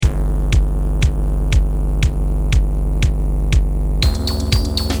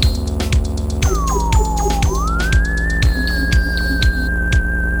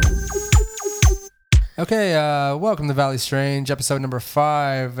Welcome to Valley Strange, episode number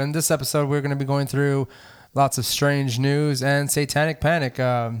 5. In this episode, we're going to be going through lots of strange news and satanic panic.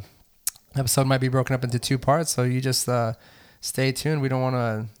 Episode might be broken up into 2 parts, so you just stay tuned. We don't want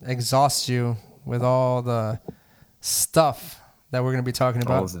to exhaust you with all the stuff that we're going to be talking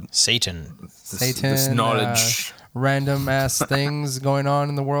about. Satan. This knowledge. Random ass things going on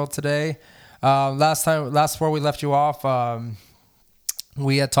in the world today. Last where we left you off,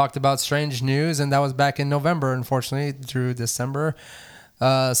 we had talked about strange news, and that was back in November, unfortunately, through December.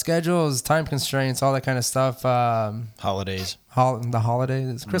 Schedules, time constraints, all that kind of stuff. Holidays. The holidays.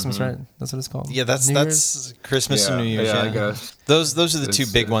 It's Christmas, right? That's what it's called. Yeah, that's Christmas and New Year's. Yeah, I guess. Those are the 2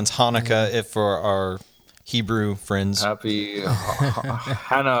 big ones. Hanukkah, if for our Hebrew friends. Happy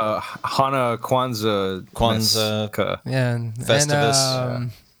Hana Kwanzaa. Yeah.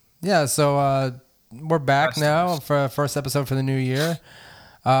 Festivus. So we're back now for our first episode for the new year.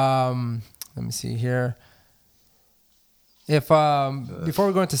 Let me see here. If before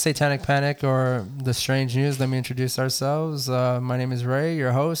we go into satanic panic or the strange news, let me introduce ourselves. My name is Ray,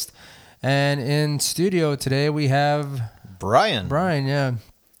 your host, and in studio today we have Brian, yeah,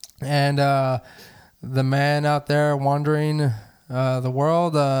 and the man out there wandering the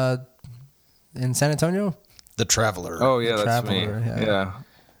world in San Antonio, the Traveler. Oh yeah, that's Traveler, me. Yeah.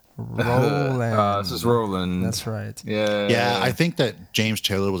 Roland. This is Roland. That's right. Yeah, I think that James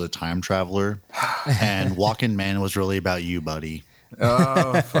Taylor was a time traveler, and Walking Man was really about you, buddy.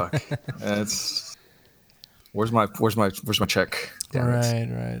 Oh fuck! Where's my check?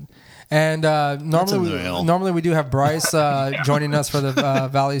 Right. And normally we do have Bryce joining us for the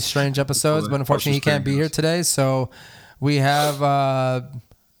Valley Strange episodes, but unfortunately he can't be here today. So we have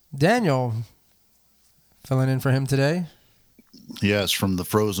Daniel filling in for him today. Yes, from the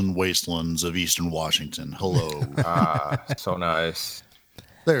frozen wastelands of Eastern Washington. Hello. So nice.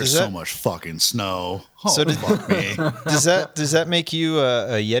 There's so much fucking snow. Oh, So fuck me. Does that make you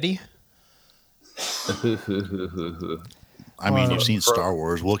a Yeti? I mean, you've seen Star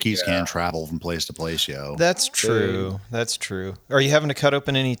Wars. Wookiees can travel from place to place, yo. That's true. That's true. Are you having to cut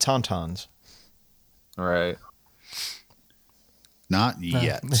open any tauntauns? All right. Not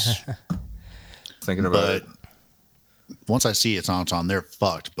yet. Thinking about it. Once I see it's on, they're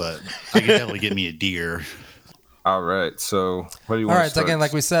fucked. But I can definitely get me a deer. All right. So what do you All want right. to start? Again,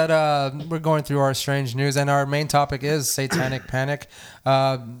 like we said, we're going through our strange news, and our main topic is satanic panic.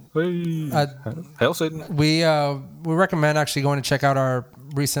 Hail Satan. We recommend actually going to check out our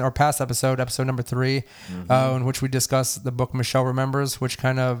past episode number 3, in which we discussed the book Michelle Remembers, which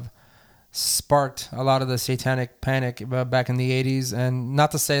kind of sparked a lot of the satanic panic back in the 80s. And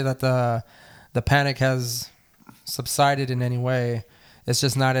not to say that the panic has subsided in any way. It's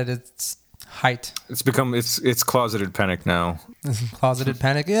just not at its height. It's closeted panic now. Closeted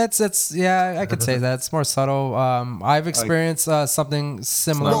panic. It's I could say that. It's more subtle. I've experienced something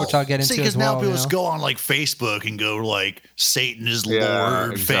similar, which I'll get into because as well. now people just go on like Facebook and go like Satan is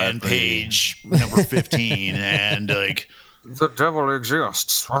Lord fan page number 15 and like the devil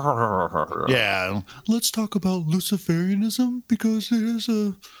exists. Yeah, let's talk about Luciferianism because there's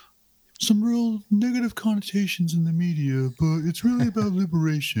some real negative connotations in the media, but it's really about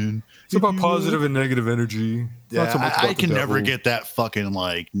liberation. It's about positive and negative energy. Yeah, Not so much I about can the never devil. get that fucking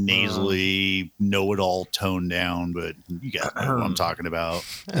like nasally know-it-all toned down, but you guys know what I'm talking about.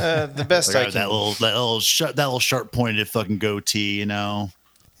 The best I Like, can. that little sharp pointed fucking goatee, you know.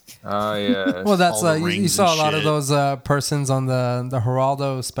 Oh yeah. Well, that's all the you rings saw a and lot of shit. those persons on the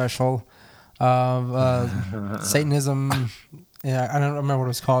Geraldo special of Satanism. Yeah, I don't remember what it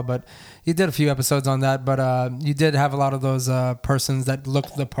was called, but he did a few episodes on that. But you did have a lot of those persons that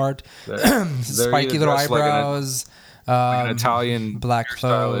looked the part, spiky little eyebrows, like an Italian black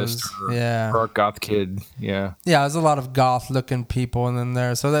clothes, dark goth kid. Yeah, there's a lot of goth-looking people in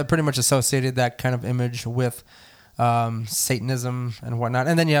there, so that pretty much associated that kind of image with Satanism and whatnot.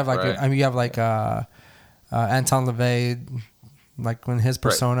 And then you have Anton LaVey, like when his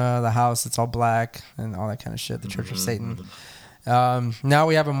persona, the house, it's all black and all that kind of shit. The Church of Satan. Now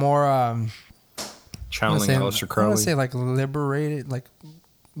we have a more channeling Aleister I Crowley. want to say like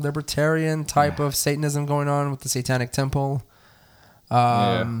libertarian type of Satanism going on with the Satanic Temple.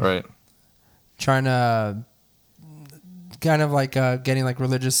 Trying to kind of like getting like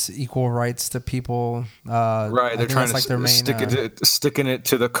religious equal rights to people. Right, they're trying to like their main, sticking it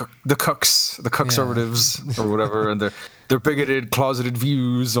to the cucks-oratives or whatever, and their bigoted, closeted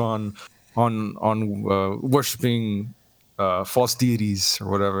views on worshiping false deities or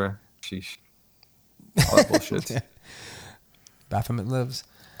whatever. Sheesh. All that bullshit. Baphomet lives.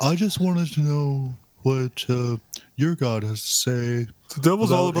 I just wanted to know what your God has to say. The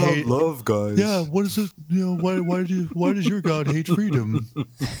devil's all about hate. love, guys. Yeah, what is it? Why does your God hate freedom?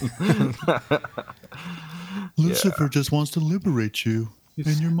 Lucifer just wants to liberate you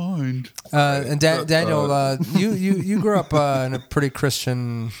in your mind. And Daniel, you grew up in a pretty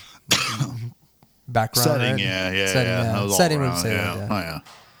Christian background, Setting, right? yeah. Setting, That was all setting would around, say yeah. that, Oh, yeah. yeah.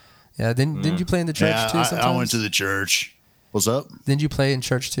 Yeah, didn't you play in the church Yeah, too? Sometimes I went to the church. What's up? Didn't you play in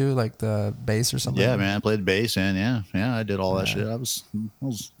church too, like the bass or something? Yeah, man, I played bass and yeah, I did all that shit. I was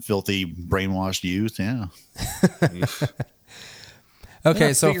filthy, brainwashed youth. Yeah. Okay,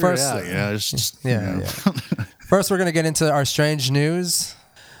 Yeah, so figure it first, out, it's just, yeah. First, we're gonna get into our strange news.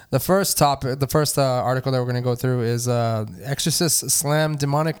 The first topic, the first article that we're gonna go through is Exorcist Slam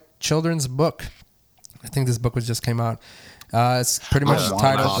Demonic Children's Book. I think this book just came out. It's pretty much I want a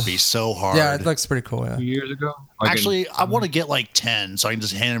titled. copy so hard. Yeah, it looks pretty cool. Yeah. 2 years ago. Actually, I want to get like 10 so I can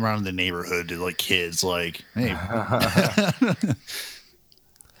just hand them around in the neighborhood to like kids. Like, hey,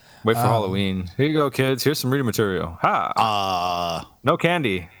 Wait for Halloween. Here you go, kids. Here's some reading material. Ha! No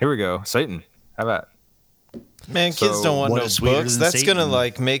candy. Here we go. Satan. Have that. Man, kids So, don't want what no is sweeter books. than That's gonna Satan?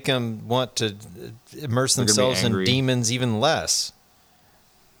 like make them want to immerse They're gonna be themselves in angry. demons even less.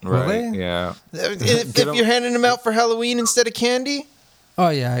 Right. Really? Yeah. If Get 'em- you're handing them out for Halloween instead of candy, Oh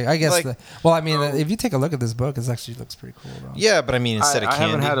yeah, I guess. Like- Well, I mean, if you take a look at this book, it actually looks pretty cool. Though. yeah, but I mean instead I of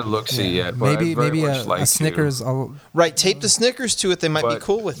candy, haven't had a look see yet. But Maybe I'd very maybe much like a to. Snickers. right? Tape the Snickers to it; they might be But-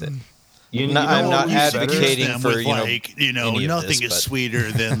 cool with it. You I'm know not what would be better? advocating them for, with, you know, like, any of nothing this, is but-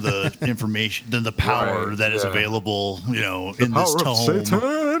 sweeter than the information, than the power Right, that is yeah. available, in this Power of tome.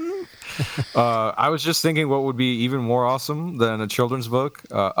 Satan. I was just thinking what would be even more awesome than a children's book,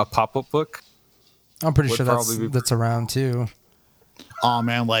 a pop-up book. I'm pretty Would sure probably be- that's around too. Oh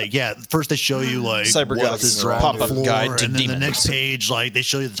man, like first they show you like Cyber what Gods is on pop-up the floor, guide to and then the demons. next page, like they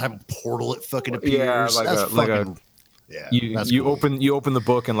show you the type of portal it fucking appears. Yeah, like That's a- like a- fucking, yeah. You that's you cool. open the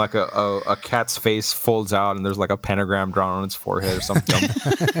book and like a cat's face folds out and there's like a pentagram drawn on its forehead or something.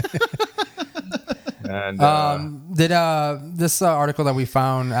 And Did this article that we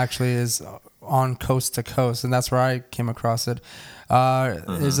found actually is on Coast to Coast, and that's where I came across it.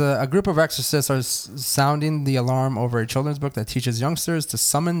 Is a group of exorcists are sounding the alarm over a children's book that teaches youngsters to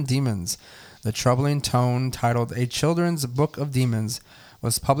summon demons. The troubling tome, titled "A Children's Book of Demons,"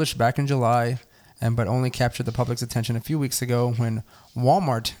 was published back in July, but only captured the public's attention a few weeks ago when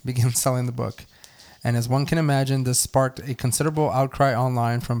Walmart began selling the book. And as one can imagine, this sparked a considerable outcry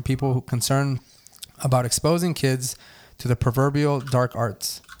online from people who concerned about exposing kids to the proverbial dark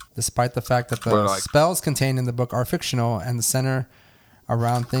arts, despite the fact that the Well, like- spells contained in the book are fictional and the center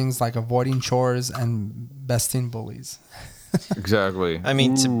around things like avoiding chores and besting bullies. exactly. I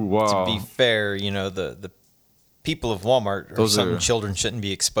mean, Ooh, to wow. be fair, the people of Walmart are Those something are- children shouldn't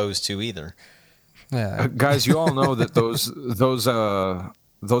be exposed to either. Yeah. Guys, you all know that those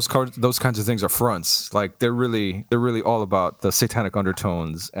kinds of things are fronts. Like they're really all about the satanic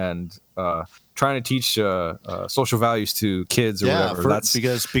undertones and trying to teach social values to kids or whatever. That's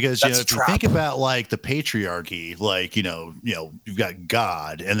because that's a if you trap. think about like the patriarchy, like you've got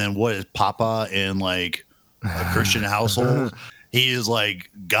God, and then what is Papa in like a Christian household? He is like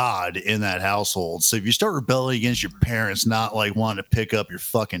God in that household. So if you start rebelling against your parents, not like wanting to pick up your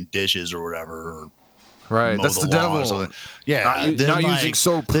fucking dishes or whatever, or right. mow That's the lawn or devil. something, yeah, Not then, using like,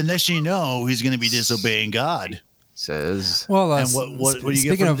 soap. the next thing you know, he's going to be disobeying God. Says And Well, what do you get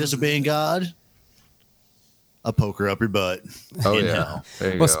speaking from of disobeying God? A poker up your butt. oh in yeah. hell.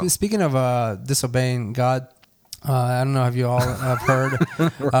 There you well, go. speaking of disobeying God, I don't know if you all have heard.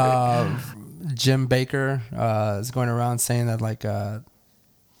 Jim Baker is going around saying that like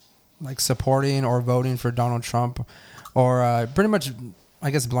supporting or voting for Donald Trump, or pretty much,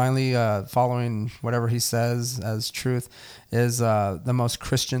 I guess, blindly following whatever he says as truth, is the most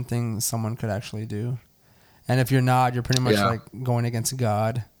Christian thing someone could actually do. And if you're not, you're pretty much Yeah. like going against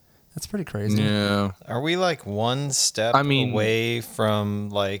God. That's pretty crazy. Yeah. Are we like one step away from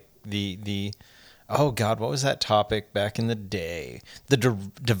like the oh God, what was that topic back in the day? The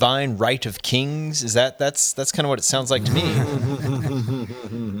divine right of kings? Is that's kind of what it sounds like to me.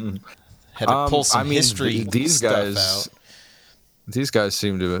 Had to pull some history these stuff guys. out. These guys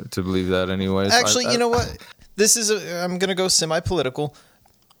seem to believe that anyways. Actually, you know what? This is I'm going to go semi-political.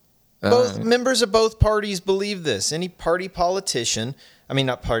 Both members of both parties believe this. Any party politician, I mean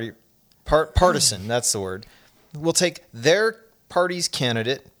not party, partisan, that's the word, will take their party's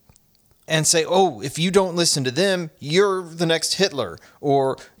candidate and say, oh, if you don't listen to them, you're the next Hitler,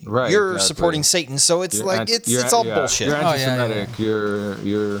 or you're supporting Satan. So it's it's all bullshit. You're anti-Semitic.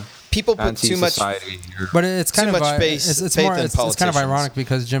 You're people put too much, but it's kind of it's kind of ironic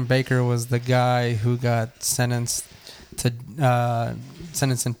because Jim Baker was the guy who got sentenced to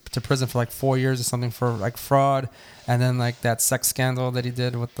prison for like 4 years or something for like fraud, and then like that sex scandal that he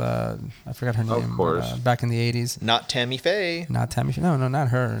did with I forgot her name, of course, back in the 80s. Not Tammy Faye. No, not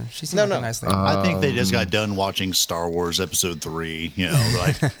her. She seemed like a nice lady. I think they just got done watching Star Wars Episode 3. You know,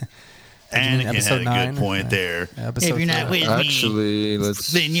 like. Anakin had a good point there. If you're not with me,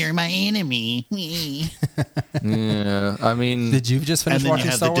 then you're my enemy. Yeah, I mean, did you just finish watching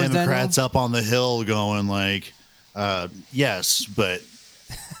Star Wars? And then you have the Democrats up on the hill going like, "Yes, but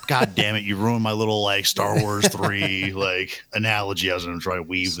God damn it, you ruined my little like Star Wars 3 like analogy I was going to try to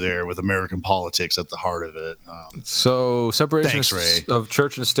weave there with American politics at the heart of it." So separation of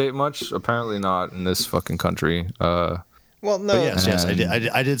church and state much? Apparently not in this fucking country. Well, no. But yes,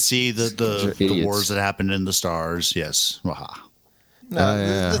 I did see the wars that happened in the stars. Yes. Aha.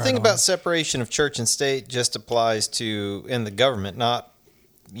 No, the thing about separation of church and state just applies to in the government. Not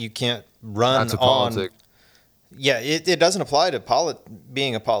you can't run That's a on. politic. Yeah, it doesn't apply to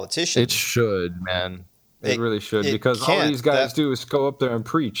being a politician. It should, man. It really should, because all these guys do is go up there and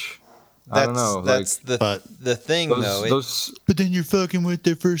preach. I don't know. That's the thing, though. But then you're fucking with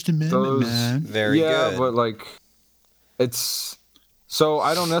their First Amendment, man. Very good. Yeah, but like. It's so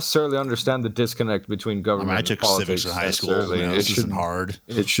I don't necessarily understand the disconnect between government. I took and politics civics in high school. It isn't hard.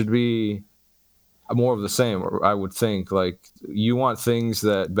 It should be more of the same. I would think like you want things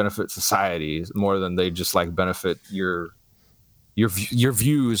that benefit society more than they just like benefit your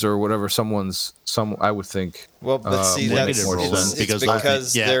views or whatever I would think. Well, but see, that's more sense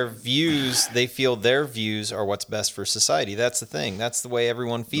because their views, they feel their views are what's best for society. That's the thing. That's the way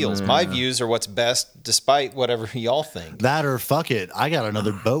everyone feels. My views are what's best, despite whatever y'all think. That or fuck it, I got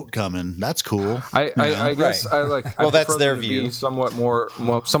another boat coming. That's cool. I guess I like. Well, that's their view. Be somewhat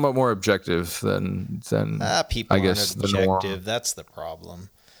more objective than people I guess aren't objective. That's the problem.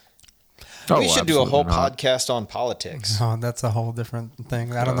 We should do a whole podcast on politics. Oh, that's a whole different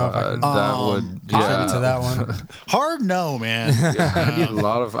thing. I don't know if I can that to that one. Hard no, man. I need a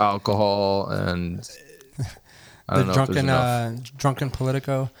lot of alcohol and drunken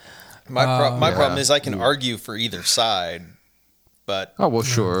Politico. My problem is I can argue for either side, but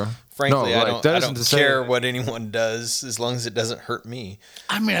sure. Frankly, I don't care what anyone does as long as it doesn't hurt me.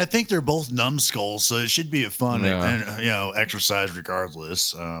 I mean, I think they're both numbskulls, so it should be a fun exercise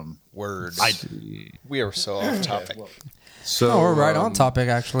regardless. Word. We are so off topic. So we're right on topic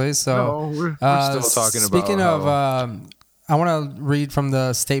actually. So we're still talking about. Speaking of, I want to read from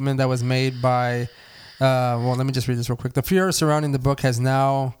the statement that was made by. Let me just read this real quick. The furor surrounding the book has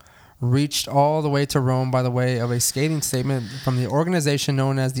now reached all the way to Rome by the way of a scathing statement from the organization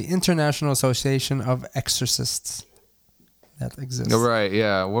known as the International Association of Exorcists. That exists. Right,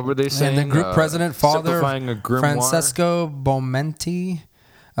 yeah. What were they saying? And the group president, Father Francesco Bomenti,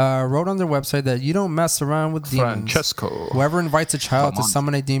 wrote on their website that you don't mess around with demons. Whoever invites a child to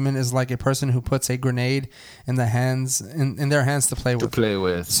summon a demon is like a person who puts a grenade in their hands to play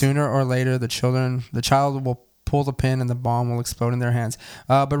with. Sooner or later, the child will pull the pin and the bomb will explode in their hands.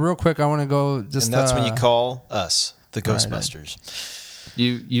 But real quick, I want to go just. And that's when you call us the Ghostbusters.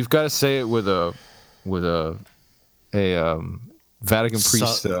 Right. You've got to say it with a Vatican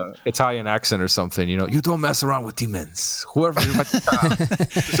priest Italian accent or something. You know, you don't mess around with demons. Whoever.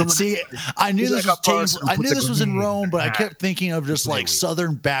 See, I knew this was in Rome, but I kept thinking of just like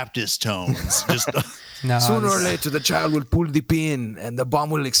Southern Baptist tones. Just sooner or later, the child will pull the pin and the bomb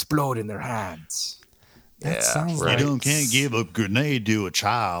will explode in their hands. That sounds right. You can't give a grenade to a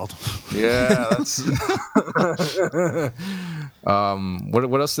child. Yeah, that's.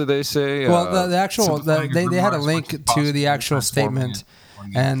 What else did they say? Well, the actual they had a link to the actual statement,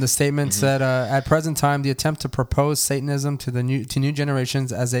 and the statement said, "At present time, the attempt to propose Satanism to new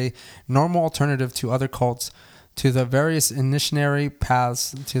generations as a normal alternative to other cults, to the various initiatory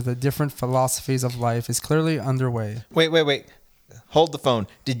paths, to the different philosophies of life is clearly underway." Wait. Hold the phone.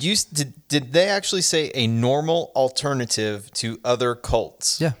 Did they actually say a normal alternative to other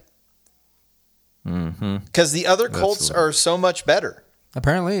cults? Yeah. Because the other cults are so much better.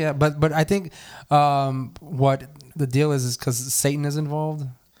 Apparently, yeah. But I think what the deal is because Satan is involved.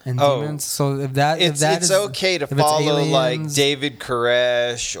 and demons. So if it's is okay to follow like David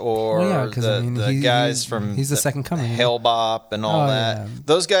Koresh or the guys from he's the second coming, Hellbop and all that. Yeah.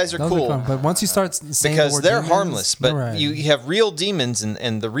 Those guys are cool. But once you start saying because they're demons, harmless, but you have real demons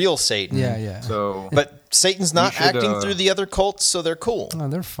and the real Satan. Yeah. So, but Satan's not acting through the other cults, so they're cool. Oh,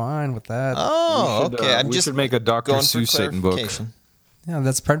 they're fine with that. Oh, okay. I'm we just should make a Dr. Seuss Satan book. Yeah,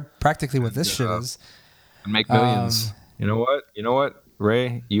 that's practically what this shit is. And make millions. You know what?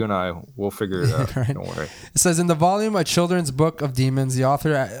 Ray, you and I, we'll figure it out. Right. Don't worry. It says in the volume, A Children's Book of Demons, the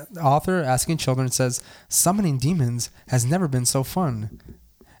author asking children says, summoning demons has never been so fun.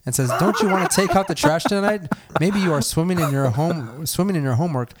 And says, don't you want to take out the trash tonight? Maybe you are swimming in your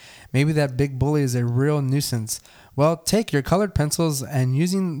homework. Maybe that big bully is a real nuisance. Well, take your colored pencils and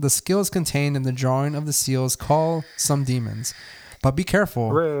using the skills contained in the drawing of the seals, call some demons. But be careful.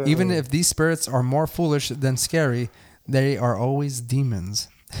 Hooray. Even if these spirits are more foolish than scary, they are always demons.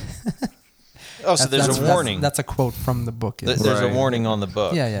 Oh, so there's a warning. That's a quote from the book. There's a warning on the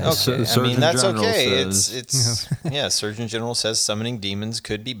book. Yeah. Okay. I mean, that's okay. It's Surgeon General says summoning demons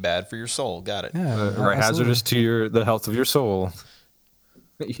could be bad for your soul. Got it. Yeah, hazardous to the health of your soul.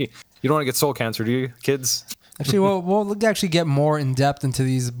 You don't want to get soul cancer, do you, kids? Actually, we'll actually get more in depth into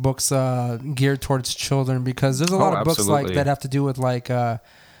these books geared towards children because there's a lot of books like that have to do with like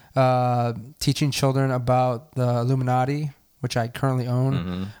teaching children about the Illuminati, which I currently own.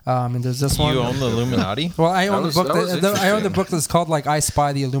 Mm-hmm. And there's this one. You own the Illuminati? Well, I own the book. I own the book that's called like I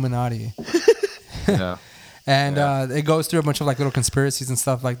Spy the Illuminati. Yeah. And it goes through a bunch of like little conspiracies and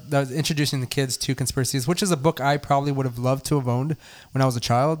stuff like that, introducing the kids to conspiracies, which is a book I probably would have loved to have owned when I was a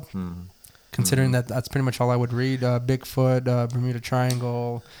child. Considering that's pretty much all I would read. Bigfoot, Bermuda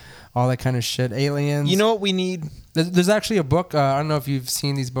Triangle, all that kind of shit. Aliens. You know what we need? There's actually a book. I don't know if you've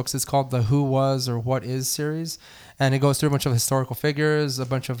seen these books. It's called the Who Was or What Is series. And it goes through a bunch of historical figures, a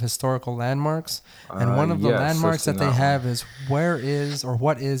bunch of historical landmarks. And one of the landmarks that they have is where is or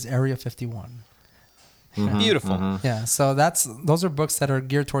what is Area 51? Mm-hmm. Beautiful. Mm-hmm. Yeah, so those are books that are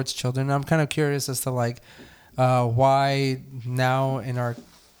geared towards children. I'm kind of curious as to like why now in our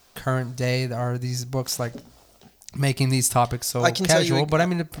current day are these books like making these topics so casual. But I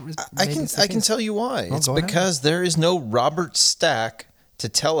mean, I can tell you why. It's because there is no Robert Stack to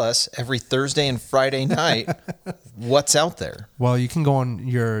tell us every Thursday and Friday night what's out there. Well, you can go on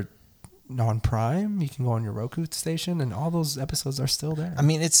Prime, you can go on your Roku station, and all those episodes are still there. I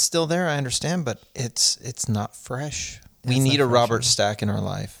mean, it's still there, I understand, but it's not fresh. We need a Robert Stack in our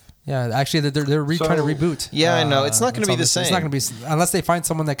life. Yeah, actually, they're trying to reboot. Yeah, I know. It's not going to be the same. It's not going to be, unless they find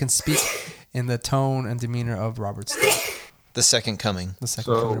someone that can speak in the tone and demeanor of Robert Stack. The second coming. The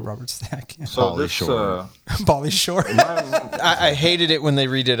second coming of Robert Stack. Yeah. So Pauly Shore. Pauly Shore. I hated it when they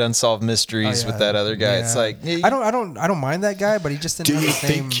redid Unsolved Mysteries with that other guy. Yeah. It's like I don't mind that guy, but he just didn't have the same.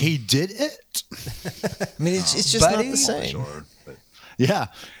 Do you think he did it? I mean, it's just not the same. Sure, yeah.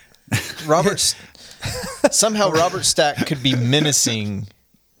 Somehow Robert Stack could be menacing.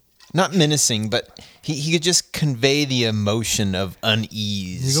 Not menacing, but he could just convey the emotion of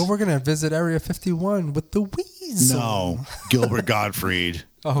unease. You go, we're going to visit Area 51 with the Weasel. No, Gilbert Gottfried.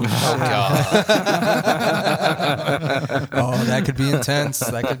 Oh, God. Oh, that could be intense.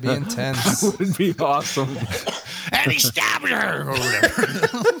 That could be intense. That would be awesome. And he stabbed her or whatever.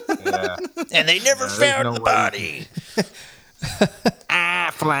 Yeah. And they never found the body.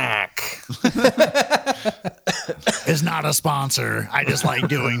 Affleck is not a sponsor. I just like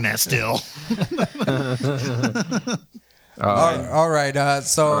doing that still. All right.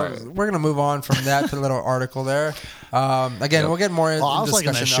 So we're gonna move on from that to the little article there. Again, we'll get more. I was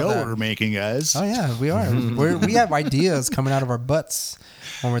liking that show we're making, guys. Oh yeah, we are. We have ideas coming out of our butts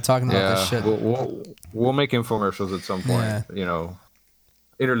when we're talking about this shit. We'll make infomercials at some point. Yeah. You know,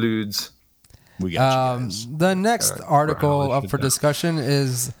 interludes. We got you guys. The next article up for discussion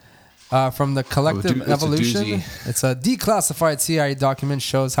is from the Collective Evolution. It's a declassified CIA document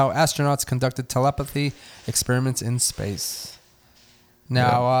shows how astronauts conducted telepathy experiments in space.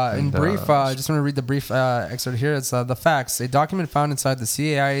 Now, in brief, I just want to read the brief excerpt here. It's the facts. A document found inside the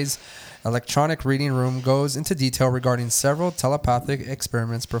CIA's electronic reading room goes into detail regarding several telepathic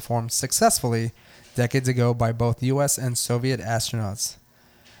experiments performed successfully decades ago by both U.S. and Soviet astronauts.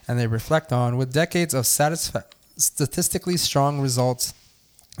 And they reflect on, with decades of statistically strong results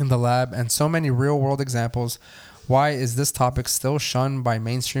in the lab and so many real-world examples, why is this topic still shunned by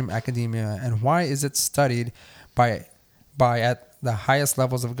mainstream academia, and why is it studied by at the highest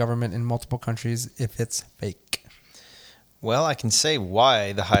levels of government in multiple countries if it's fake? Well, I can say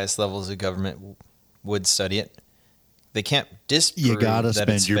why the highest levels of government would study it. They can't disprove You gotta that spend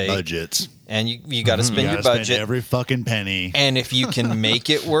it's your fake. budgets. And you got to spend You your gotta budget. spend every fucking penny. And if you can make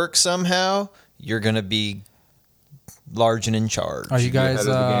it work somehow, you're going to be large and in charge. Are you guys? Ahead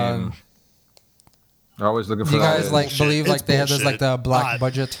of the game. They're always looking for Do you that. guys like Bullshit. believe like It's they have this like bullshit. the black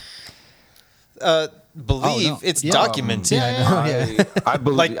budget? Believe no. it's Yeah. documented. Yeah, I know. Yeah. I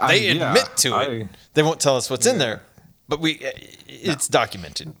believe Like they yeah, admit to it. They won't tell us what's in there, but it's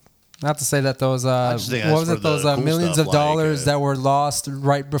documented. Not to say that those just think what that's was where it, those the cool millions stuff, of dollars like, that were lost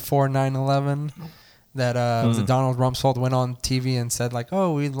right before 9/11, that was it Donald Rumsfeld went on TV and said like,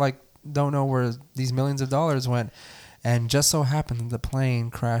 oh, we like don't know where these millions of dollars went, and just so happened the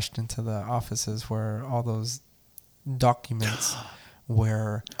plane crashed into the offices where all those documents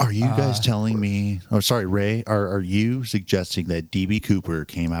were. Are you guys telling me? Oh, sorry, Ray. Are you suggesting that DB Cooper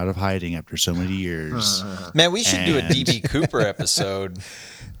came out of hiding after so many years? Man, we should do a And- DB Cooper episode.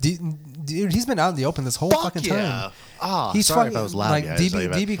 Dude, he's been out in the open this whole fucking time. yeah! Ah, He's sorry fucking if I was loud, like guys. Sorry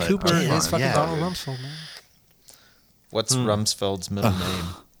about DB that. Cooper Okay, is fucking yeah. Donald Rumsfeld, man. What's Rumsfeld's middle name?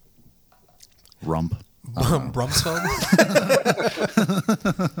 Rump. Brumsfeld?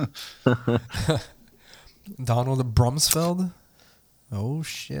 Donald Brumsfeld? Oh,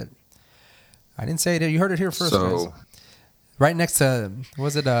 shit. I didn't say it. You heard it here first, guys. So Right next to,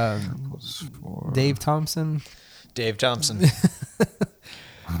 was it Dave Thompson? Dave Thompson.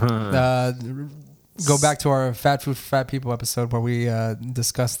 Go back to our Fat Food for Fat People episode where we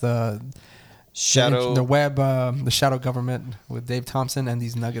discussed the Shadow the shadow government with Dave Thompson and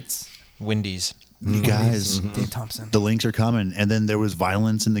these nuggets. Wendy's. You guys, Dave Thompson. the links are coming. And then there was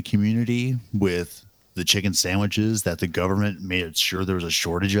violence in the community with the chicken sandwiches that the government made sure there was a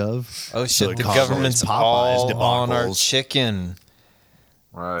shortage of. Oh So shit! it The caused all these government's Popeyes all on our debacles. chicken.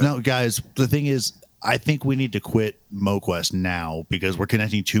 right. No, guys, the thing is, I think we need to quit MoQuest now because we're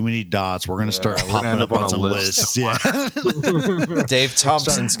connecting too many dots. We're going to start we're gonna popping end up up on on a some list. lists. Yeah. Dave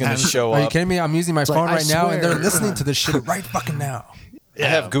Thompson's gonna show Are you up. kidding me? I'm using my like, phone I right now and they're swear. listening to this shit right fucking now. I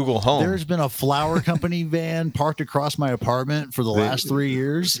have Google Home. There's been a flower company van parked across my apartment for the last 3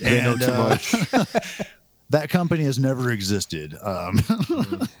 years. They know too much. That company has never existed. You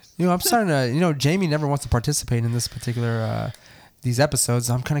know, I'm starting to, Jamie never wants to participate in this particular, these episodes.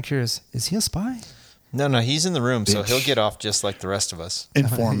 I'm kind of curious. Is he a spy? No, he's in the room, so he'll get off just like the rest of us.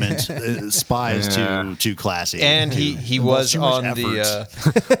 Informant, spy is Yeah. too classy. And he Involves was too much on effort.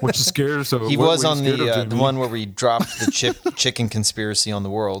 the What you scared? So he what was were you on scared of, the Jimmy? one where we dropped the chicken conspiracy on the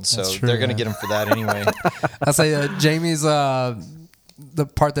world. So That's true, they're gonna yeah. get him for that anyway. I'll say Jamie's, the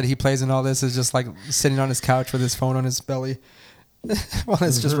part that he plays in all this is just like sitting on his couch with his phone on his belly while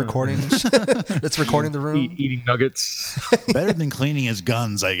it's just recording. It's recording the room. Eating nuggets. Better than cleaning his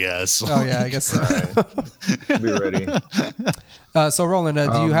guns, I guess. Oh, yeah, I guess so. Be ready. So, Roland,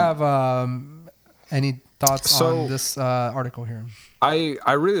 do you have any thoughts So- on this article here? I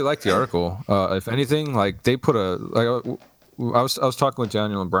really like the article. If anything, like they put I was talking with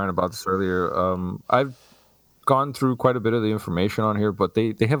Daniel and Brian about this earlier. I've gone through quite a bit of the information on here, but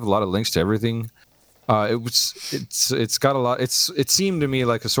they have a lot of links to everything. It's got a lot. It seemed to me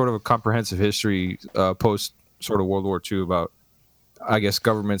like a sort of a comprehensive history post sort of World War II about, I guess,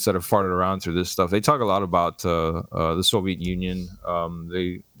 governments that have farted around through this stuff. They talk a lot about the Soviet Union.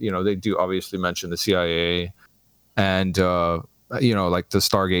 They do obviously mention the CIA and like the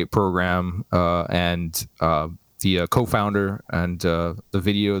Stargate program and the co-founder and the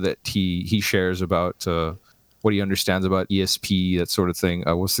video that he shares about what he understands about ESP, that sort of thing.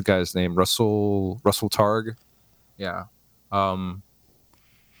 What's the guy's name? Russell Targ. Yeah. Then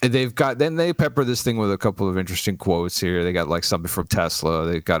they pepper this thing with a couple of interesting quotes here. They got like something from Tesla.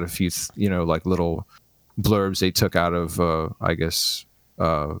 They got a few, like little blurbs they took out of, I guess,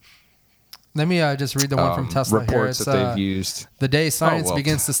 Let me just read the one from Tesla here. reports It's, that they've used. the day science well.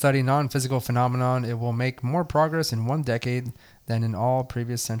 begins to study non-physical phenomenon, it will make more progress in one decade than in all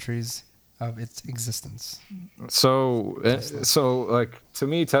previous centuries of its existence. So like to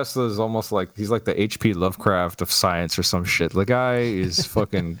me, Tesla is almost like he's like the H.P. Lovecraft of science or some shit. The guy is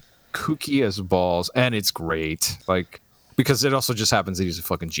fucking kooky as balls, and it's great. Like because it also just happens that he's a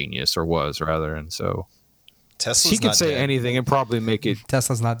fucking genius, or was rather, and so Tesla's he can not say dead. anything and probably make it.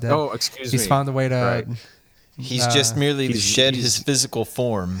 Tesla's not dead. Oh, excuse me. He's found a way to. Right. He's just merely he's- shed he's- his physical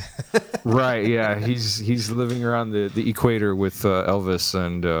form. Right? Yeah, he's living around the equator with Elvis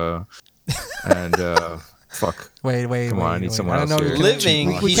and fuck. Wait. Come on, I need someone don't else know. here.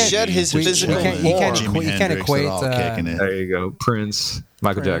 Living, he can't- shed his we- physical you can't- form. you can't- Jimi you can't Hendrix equate, all kicking it. There you go, Prince,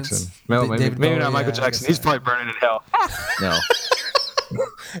 Michael Prince, Jackson. No, David maybe Bowie, not Michael yeah, I Jackson. guess He's so. probably burning in hell. No.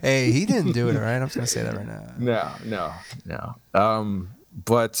 Hey, he didn't do it, all right? I'm just gonna say that right now. No.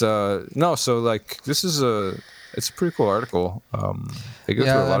 But no. So like, this is it's a pretty cool article. They go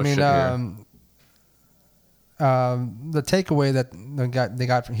through a lot of shit here. The takeaway that they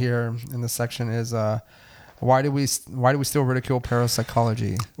got from here in this section is why do we still ridicule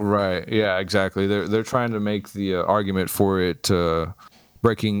parapsychology? Right. Yeah. Exactly. They're trying to make the argument for it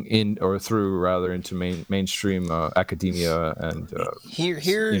breaking in or through rather into mainstream academia and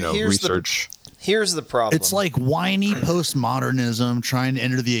here's research. Here's the problem. It's like whiny postmodernism trying to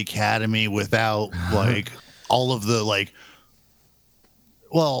enter the academy without like all of the like.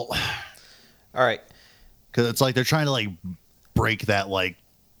 Well, all right. Because it's like they're trying to like break that like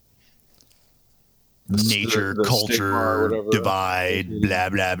nature the culture divide, blah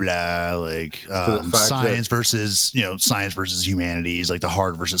blah blah. Like science versus science versus humanities, like the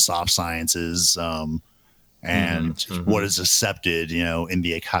hard versus soft sciences, and what is accepted, in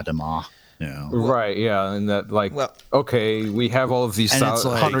the academy. Right, yeah, and that okay, we have all of these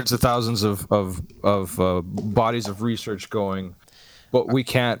hundreds of thousands of bodies of research going, but we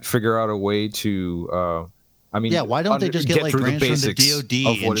can't figure out a way to. Why don't they just get like grants from the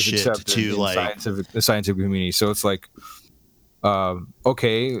DoD and shit to like the scientific community? So it's like,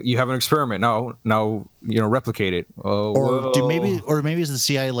 okay, you have an experiment now, replicate it. Or maybe is the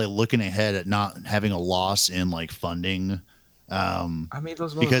CIA like looking ahead at not having a loss in like funding?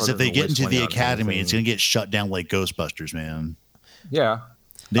 Because if they get into the academy, it's going to get shut down like Ghostbusters, man. Yeah.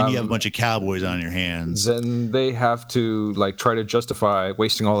 Then you have a bunch of cowboys on your hands. Then they have to like try to justify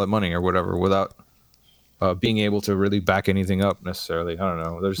wasting all that money or whatever without being able to really back anything up necessarily. I don't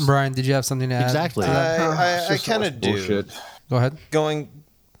know. Brian, did you have something to add? Exactly. I kind of do. Bullshit. Go ahead.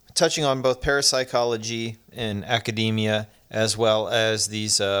 Touching on both parapsychology and academia, as well as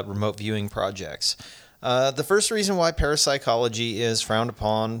these remote viewing projects. The first reason why parapsychology is frowned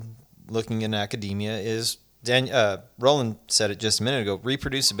upon looking in academia is, Roland said it just a minute ago,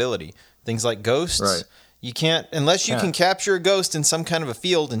 reproducibility. Things like ghosts. Right. You can't, unless you can capture a ghost in some kind of a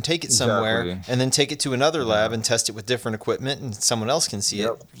field and take it somewhere and then take it to another lab and test it with different equipment and someone else can see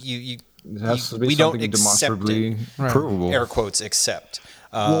it. We don't accept it. Provable. Air quotes, accept.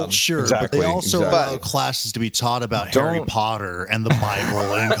 Well, sure, but they also allow classes to be taught about Harry Potter and the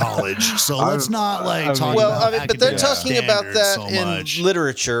Bible in college. So let's not like talk about but they're talking about that so in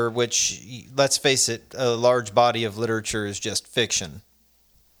literature, which, let's face it, a large body of literature is just fiction.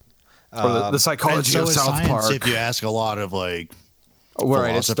 Or the psychology of South science, Park. if you ask a lot of like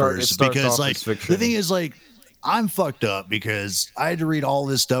philosophers, because like the thing is like I'm fucked up because I had to read all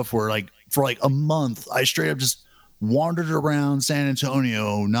this stuff where like for like a month I straight up just wandered around San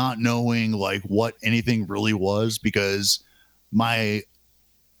Antonio not knowing like what anything really was because my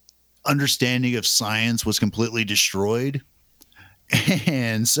understanding of science was completely destroyed.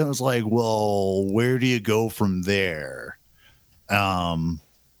 And so it's like, well, where do you go from there?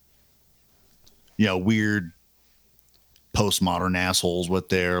 Weird postmodern assholes with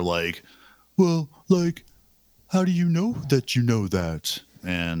their like, well, like, how do you know that you know that?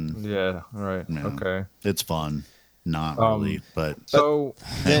 And yeah, right. Okay. It's fun. Not really, but so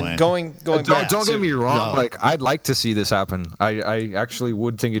anyway. Then going back. Don't get me wrong. Like, I'd like to see this happen. I actually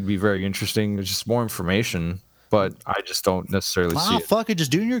would think it'd be very interesting. There's just more information, but I just don't necessarily see it. Fuck it,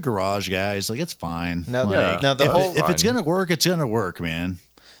 just do it in your garage, guys. Like, it's fine. If it's gonna work, it's gonna work, man.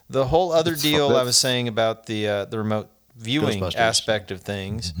 The whole other deal I was saying about the remote viewing aspect of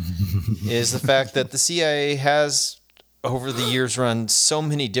things is the fact that the CIA has, over the years, run so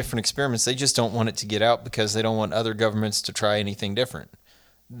many different experiments. They just don't want it to get out because they don't want other governments to try anything different.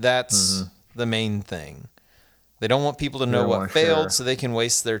 That's the main thing. They don't want people to know what failed so they can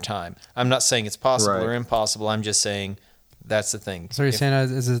waste their time. I'm not saying it's possible or impossible. I'm just saying that's the thing. So you're saying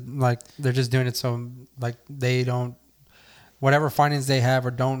is it like they're just doing it so like they don't, whatever findings they have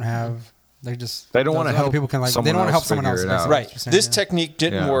or don't have, they don't want to help people can like they don't want to help someone else. Right. This technique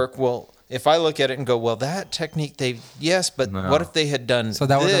didn't work. Well, if I look at it and go, well, that technique but what if they had done so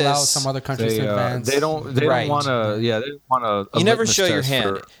that would allow some other countries to advance? They don't want to. Yeah, they want to. You never show your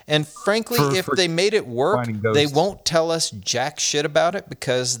hand, and frankly, if they made it work, they won't tell us jack shit about it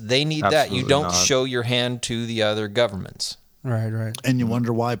because they need that. You don't show your hand to the other governments. Right. And you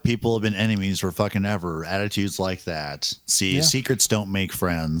wonder why people have been enemies for fucking ever. Attitudes like that. See, secrets don't make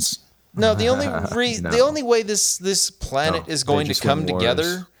friends. No, the only way this planet is going to come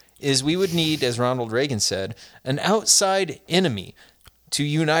together is we would need, as Ronald Reagan said, an outside enemy to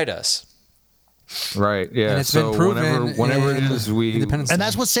unite us. Right. Yeah. And it's so been proven whenever it in is, we Independence And Day.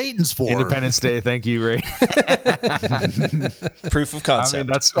 that's what Satan's for. Independence Day. Thank you, Ray. Proof of I concept. mean,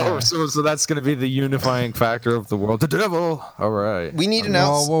 that's so that's going to be the unifying factor of the world. The devil. All right. We need an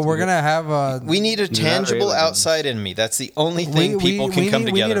Well, we're gonna have We need a tangible aliens. outside enemy. That's the only thing people can come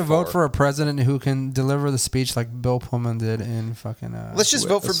together We need to vote for. for a president who can deliver the speech like Bill Pullman did in fucking. Let's just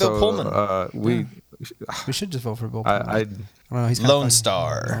vote for Bill Pullman. We should just vote for Bill Pullman. I I don't know. He's kinda Lone fucking-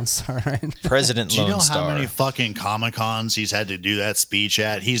 Star. Lone Star, right? President Do you know Lone Star. how many fucking Comic Cons he's had to do that speech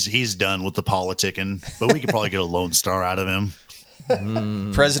at? He's done with the politicking, but we could probably get a Lone Star out of him.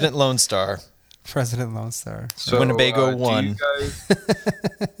 President Lone Star. President Lone Star. so, Winnebago do won. you guys-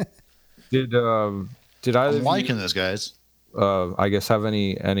 did either I'm of liking you, this, guys. I guess have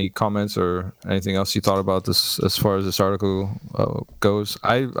any comments or anything else you thought about this as far as this article goes?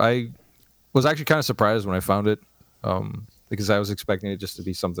 I was actually kind of surprised when I found it because I was expecting it just to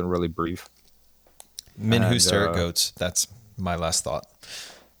be something really brief. Men who And, stare at goats. That's my last thought.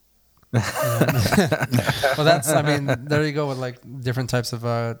 Well, that's. I mean, there you go with like different types of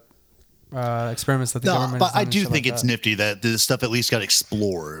experiments that the No, government. but has I done and do shit think like it's that. nifty that this stuff at least got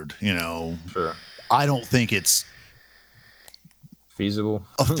explored. You know, Sure. I don't think it's Feasible.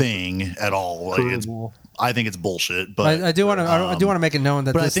 a thing at all. Like it's, I think it's bullshit. But I do want to. I do want to make it known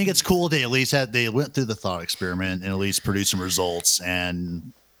that. But this, I think it's cool they at least they went through the thought experiment and at least produced some results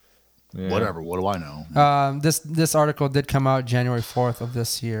and Yeah. whatever. What do I know? this article did come out January 4th of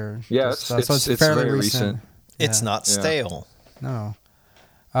this year. Yeah, Just, it's so it's it's fairly very recent. recent. It's Yeah. not Yeah. stale. No.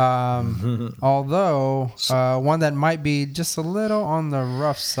 Although one that might be just a little on the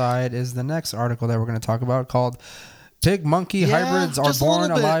rough side is the next article that we're going to talk about called "Pig Monkey Yeah, Hybrids Are just a little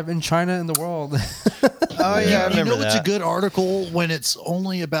Born bit. Alive in China and the World." Oh yeah, I You remember know it's a that. good article when it's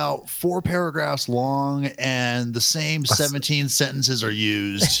only about 4 paragraphs long and the same 17 sentences are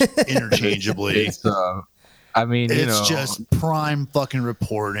used interchangeably. It's, I mean, It's just prime fucking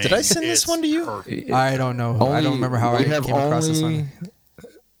reporting. Did I send this It's one to you? perfect. I don't know. I don't remember how I we came have across this only one.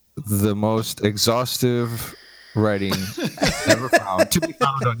 the most exhaustive writing ever found to be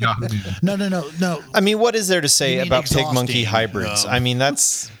found on Yahoo News. No. I mean, what is there to say You mean about pig monkey exhausting, hybrids? I mean,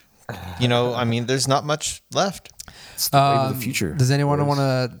 that's there's not much left. It's the wave of the future. Does anyone want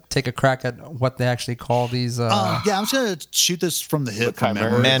to take a crack at what they actually call these? Yeah, I'm just gonna shoot this from the hip. From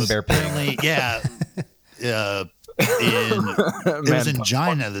chimera? memory. Man, But bear, pig. apparently, yeah. It was in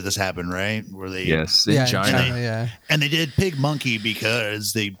China that this happened, right? Where they Yes, yeah, in China. yeah. and they did pig monkey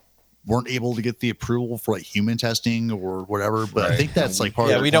because they weren't able to get the approval for like human testing or whatever. But I Right. think that's like part of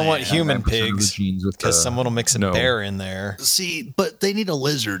Yeah, their we don't plan. want human 9% of the pigs genes with because the- someone will mix a no. bear in there. See, but they need a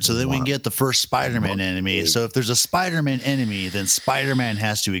lizard so then we can get the first Spider-Man enemy. So if there's a Spider-Man enemy, then Spider-Man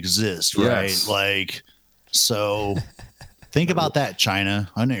has to exist, right? Yes. Like, so think about that, China.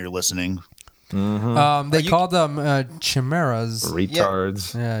 I know you're listening. They call them chimeras.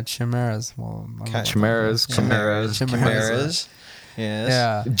 Retards. Yeah, chimeras. Well, I don't know. Chimeras. Chimeras. Chimeras. Yes.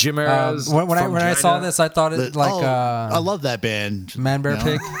 Yeah. Chimeras. When I saw China. this, I thought it like I love that band. Man Bear you know?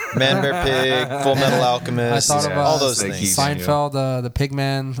 Pig. Man, bear, pig, Full Metal Alchemist, I thought of, all those thank things. you. Seinfeld, the pig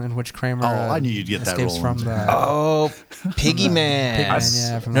man, in which Kramer Oh, I knew you'd get that escapes rolling. from the Oh, Piggy pig Man. man,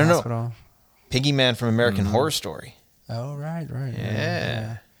 yeah, from No, the no. hospital. Piggy Man from American Horror Story. Oh, right.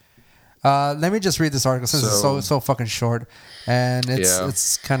 Yeah. Let me just read this article since it's so fucking short, and Yeah.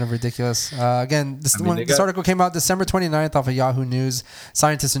 it's kind of ridiculous. Again, this they this got- article came out December 29th off of Yahoo News.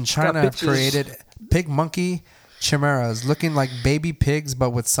 Scientists in China have bitches. created pig monkey chimeras, looking like baby pigs but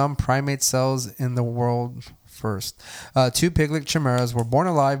with some primate cells in the world first. 2 piglet chimeras were born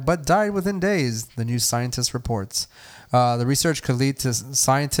alive but died within days, the New Scientist reports. The research could lead to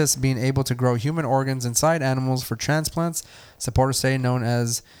scientists being able to grow human organs inside animals for transplants, supporters say, known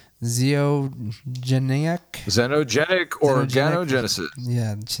as xenogenic. Xenogenic organogenesis.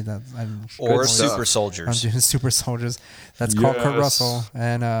 Yeah, see that. Or stuff. Super I'm Soldiers. doing super soldiers. That's called Kurt Yes. Russell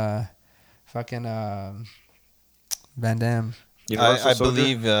and fucking Van Damme. Universal I Soldier?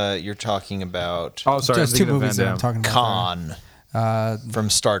 believe you're talking about Oh, sorry. Just I'm 2 thinking of movies Van that I'm Damme. talking about. Khan from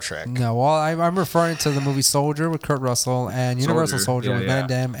Star Trek. No, well, I'm referring to the movie Soldier with Kurt Russell and Universal Soldier yeah, with yeah. Van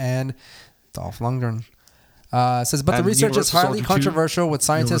Damme and Dolph Lundgren. It says, but the And research is Universal highly Soldier 2, controversial, with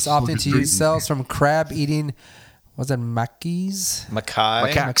scientists Universal opting to Soldier use 3. cells from crab-eating, was that macaques?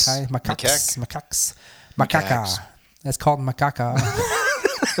 Mackay. Macaque. Macaques. Macaca. That's called macaca.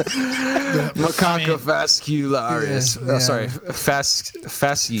 Macaca vascularis. Yeah. Sorry,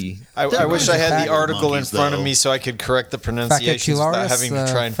 fasci. I wish I had Fat the article in monkeys, front of though. me so I could correct the pronunciations without having to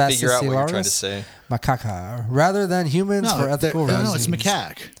try and figure out what you're trying to say. Macaca. Rather than humans for ethical reasons. no, it's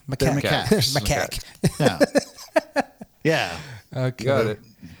macaque. They're Macaque. macaques. Macaque. Yeah. Yeah. Okay. Got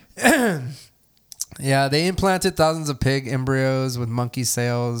it. Yeah, they implanted thousands of pig embryos with monkey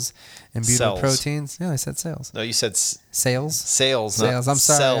cells and beautiful Cells. proteins. Yeah, I said sales. No, you said Sales. sales. Sales. I'm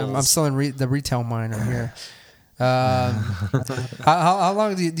sorry. Cells. I'm still in the retail mind right here. How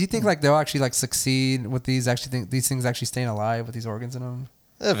long do you think like they'll actually like succeed with these? Actually, think these things actually staying alive with these organs in them?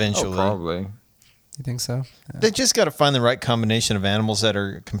 Eventually. Oh, probably. You think so? Yeah. They just got to find the right combination of animals that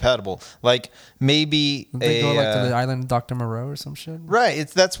are compatible. Like maybe They go like to the island of Dr. Moreau or some shit. right.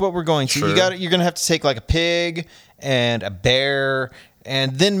 That's what we're going to. Sure. You're going to have to take like a pig and a bear,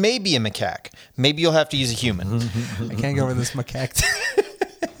 and then maybe a macaque. Maybe you'll have to use a human. I can't go with this macaque.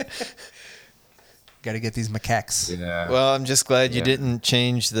 Got to get these macaques. Yeah. Well, I'm just glad you Yeah. didn't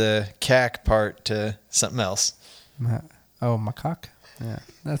change the cack part to something else. Macaque. Yeah,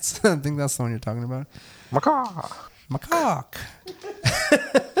 that's. I think that's the one you're talking about. Macaw. Macaque.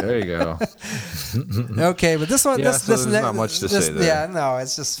 There you go. Okay, but this one, Yeah, this, so this, there's not much to say there. Yeah, no,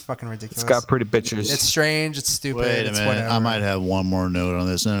 it's just fucking ridiculous. It's got pretty bitches. It's strange. It's stupid. Wait a it's minute. whatever. I might have one more note on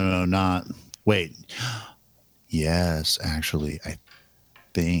this. No, not. Wait. Yes, actually, I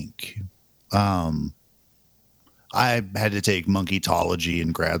think. I had to take monkeytology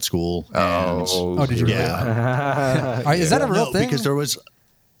in grad school. And Oh, did you? yeah. Is that a real No, thing? because there was.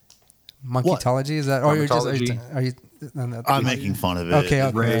 Monkeytology? Is that? Oh, you're just. Primatology. Are you? I'm making fun of it. Okay. I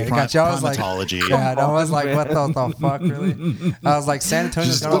got you. I was like, Primatology. God, I was like, what the fuck, really? I was like, San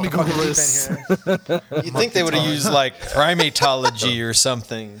Antonio's Just going let to me fucking Google deep in here. You think they would have used like primatology or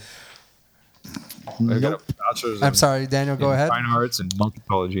something? I got a bachelor's I'm in- sorry, Daniel. Go in ahead. Fine arts and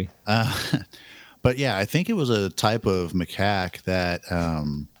monkeyology. But yeah, I think it was a type of macaque that.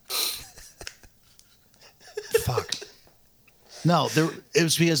 Fuck. No, it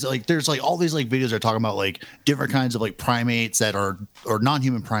was because like there's like all these like videos that are talking about like different kinds of like primates that are or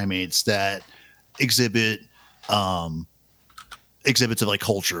non-human primates that exhibits of like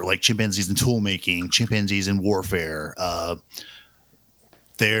culture, like chimpanzees in tool making, chimpanzees in warfare.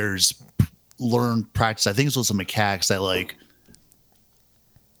 There's learned practice. I think it's also macaques that like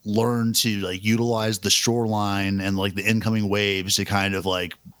learn to like utilize the shoreline and like the incoming waves to kind of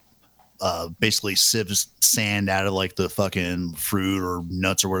like basically sieve sand out of like the fucking fruit or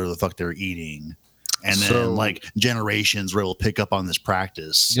nuts or whatever the fuck they're eating. And then So- like generations were able to pick up on this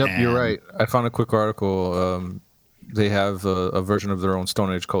practice. Yep, And- you're right. I found a quick article. They have a version of their own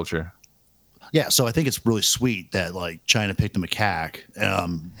Stone Age culture. Yeah, so I think it's really sweet that like China picked a macaque.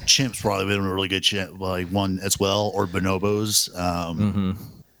 Chimps probably been a really good like one as well, or bonobos.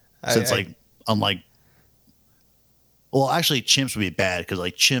 Since like unlike, well, actually chimps would be bad because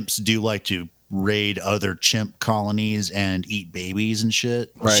like chimps do like to raid other chimp colonies and eat babies and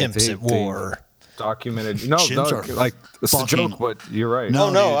shit. Right, Chimps they- at war. Documented. No, Chimps no, are like it's a fucking- joke, but you're right. No,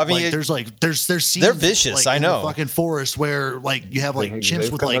 dude, I mean, there's scenes they're vicious, like, I in know. the fucking forest where like you have like chimps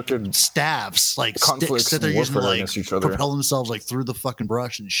They've with like conducted staffs, like conflicts sticks that they're and using to warfare like against each other. propel themselves like through the fucking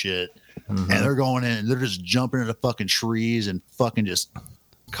brush and shit. Mm-hmm. And they're going in and they're just jumping into fucking trees and fucking just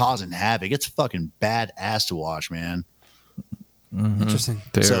causing havoc. It's fucking badass to watch, man. Interesting.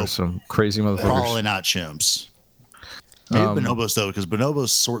 They So- are some crazy motherfuckers. Probably not chimps. Maybe bonobos though, because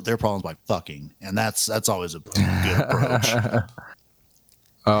bonobos sort their problems by fucking, and that's always a good approach.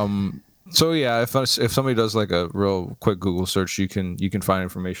 So yeah, if somebody does like a real quick Google search, you can find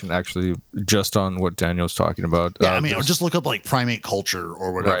information actually just on what Daniel's talking about. Yeah, I mean, or just look up like primate culture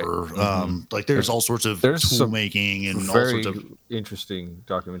or whatever. Like there's all sorts of There's tool some making and all very sorts of, interesting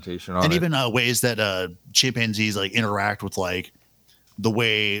documentation on and it. even ways that chimpanzees like interact with like the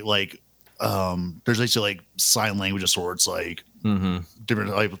way like there's actually like sign language of sorts, like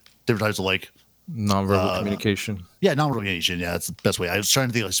different types of like Nonverbal communication. yeah, non-verbal communication. Yeah, that's the best way. I was trying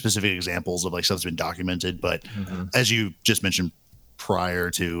to think of like specific examples of like stuff that's been documented, but as you just mentioned prior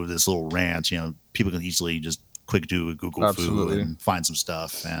to this little rant, you know, people can easily just quick do a Google Absolutely. foo and find some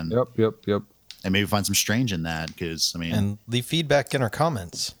stuff and Yep. and maybe find some strange in that because I mean, And leave feedback in our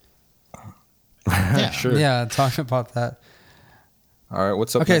comments. yeah, Sure. Yeah, talk about that. All right,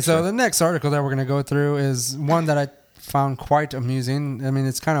 what's up? Okay, next, so Ray? the next article that we're going to go through is one that I found quite amusing. I mean,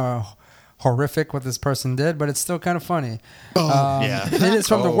 it's kind of horrific what this person did, but it's still kind of funny. yeah. It is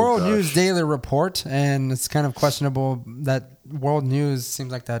from the Oh, World gosh. News Daily Report, and it's kind of questionable that World News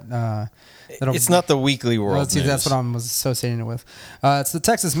seems like that. That'll- It's not the weekly world. Well, see, that's News. what I was associating it with. It's the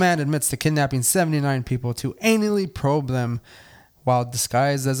Texas man admits to kidnapping 79 people to anally probe them while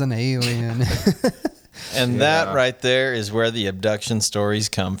disguised as an alien. And that right there is where the abduction stories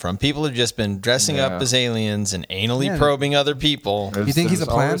come from. People have just been dressing Yeah. up as aliens and anally Yeah. probing other people. You think he's There's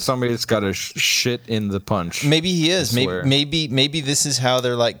a plant? always somebody that's got a shit in the punch. Maybe he is. I swear. Maybe this is how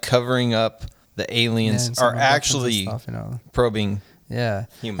they're like covering up the aliens And some are abductions and actually stuff, you know. probing Yeah,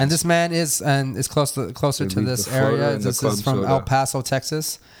 Humans. and this man is closer They to leave this the Florida area. and the This is club from soda. El Paso,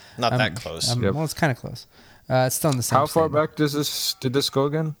 Texas. Not that close. Yep. Well, it's kind of close. It's still in the same. How far state. back did this go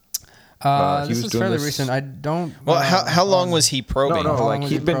again? He This was is doing fairly this- recent. I don't. Well, how long was he probing? No, How long like was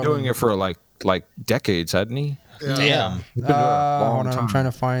he'd he been probing? doing it for like decades, hadn't he? Damn. He'd been doing it a long Hold on, I'm time. trying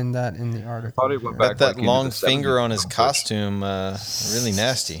to find that in the article. Thought he went Bet back that like into long the finger 70s. on his costume, really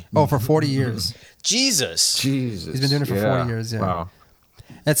nasty. Oh, for 40 years. Jesus. Jesus, He's been doing it for 40 years, yeah. Wow,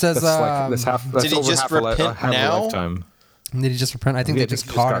 It says. that's like that's half. That's Did he over just half a repent half now? A lifetime. Did he just repent? I think Yeah, they just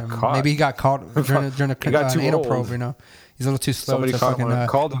he caught got him. caught. Maybe he got caught during a He got too anal old. probe. You know, he's a little too slow Somebody to caught fucking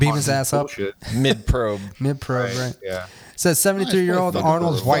called him beam on his some ass up. bullshit. Mid probe. Mid probe, right? Yeah. Says 73-year-old Fucking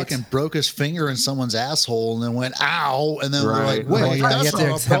Arnold White. fucking broke his finger in someone's asshole and then went ow, and then we're Right. like, wait, Oh, yeah, that's you have to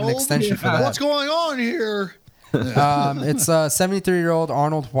not a have an probe? extension for that. What's going on here? It's 73-year-old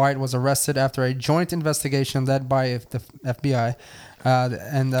Arnold White was arrested after a joint investigation led by the FBI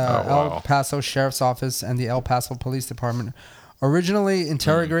and wow. El Paso Sheriff's Office and the El Paso Police Department. Originally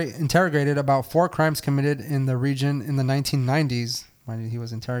interrogated about 4 crimes committed in the region in the 1990s. Mind you, he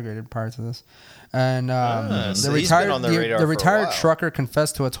was interrogated prior to this. And so he's been on the radar for a retired while. trucker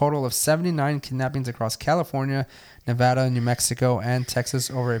confessed to a total of 79 kidnappings across California, Nevada, New Mexico, and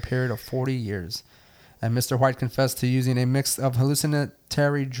Texas over a period of 40 years. And Mr. White confessed to using a mix of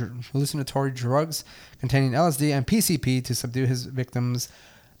hallucinatory drugs containing LSD and PCP to subdue his victims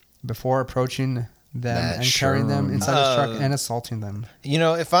before approaching them That and carrying them sure- inside his truck and assaulting them. You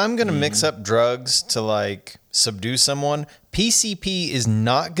know, if I'm going to mix up drugs to like subdue someone, PCP is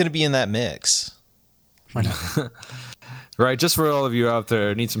not going to be in that mix. Right. Just for all of you out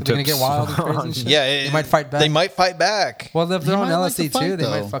there, need some They're tips. gonna get wild and crazy and shit? Yeah, They might fight back. They might fight back. Well, if they're He on might like LSD to fight, too, they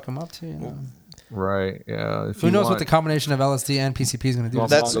though. might fuck them up too. You know? Right. Yeah. If Who you knows what want- the combination of LSD and PCP is going to do? Well,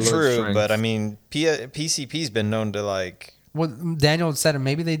 That's Longer true, strength. but I mean, PCP's been known to like. Well, Daniel said it.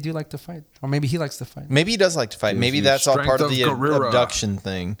 Maybe they do like to fight, or maybe he likes to fight. Maybe he does like to fight. Gives Maybe you that's all strength part of of the gorilla. abduction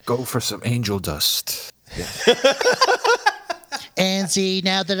thing. Go for some angel dust. And see,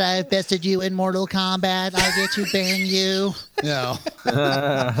 now that I've bested you in Mortal Kombat, I get to bang you. Yeah.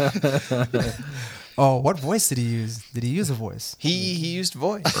 Oh, what voice did he use? Did he use a voice? He used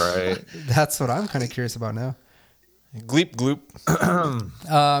voice. Right. That's what I'm kind of curious about now. Gleep gloop.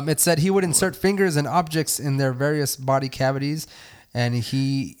 It said he would insert fingers and objects in their various body cavities, and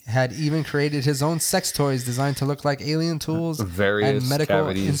he had even created his own sex toys designed to look like alien tools Various and medical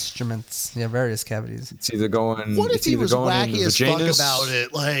cavities. instruments. Yeah, various cavities. It's either going. What if it's he either was going in wacky the as fuck vaginas, about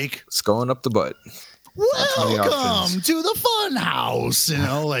it? Like, It's going up the butt. the welcome options. to the fun house. You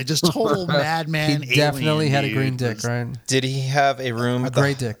know, like just total madman. He definitely alien had a dude. green dick, right? Did he have a room? A at the-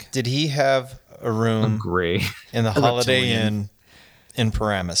 gray dick. Did he have a room Gray. in the Holiday reptilian. Inn in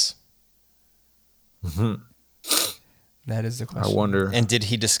Paramus? That is the I question. wonder. And did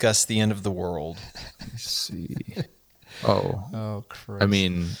he discuss the end of the world? Let's see. Oh, Oh, Christ. I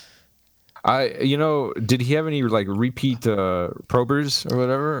mean, did he have any like repeat probers or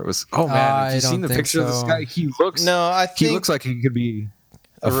whatever? It was. Oh man, I have you seen don't the think picture of this so. guy? He looks. No, I He think looks like he could be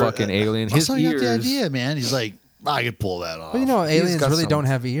a fucking alien. That's His how you got the ears. idea, man. He's like, I could pull that off. Well, you know, aliens got really some- don't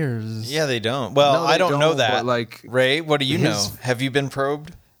have ears. Yeah, they don't. Well, No, they I don't know don't, that. but, like, Ray, what do you know? his- Have you been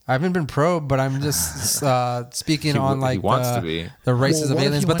probed? I haven't been probed, but I'm just speaking He on w- he like wants to be. the races Well, of what if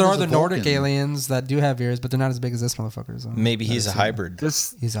aliens. he But there are went the as a Nordic Vulcan? aliens that do have ears, but they're not as big as this motherfucker. So Maybe he's a That's- hybrid.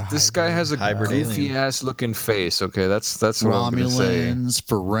 He's a This guy hybrid. has a Hybrid goofy alien. ass looking face. Okay, that's what I'm gonna say. Romulans,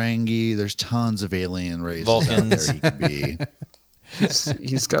 Ferengi. There's tons of alien races Vulcans. out there. He could be.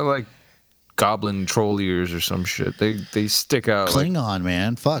 He's got like goblin troll ears or some shit. They stick out. Like, Klingon,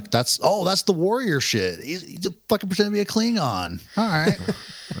 man. Fuck. That's the warrior shit. He's a fucking pretending to be a Klingon. All right.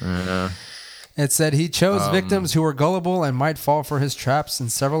 It said he chose victims who were gullible and might fall for his traps,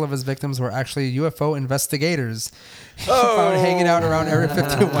 and several of his victims were actually UFO investigators. He found hanging out around Area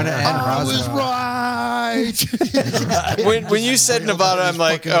 51 and I was Roswell. right. When you said Nevada, I'm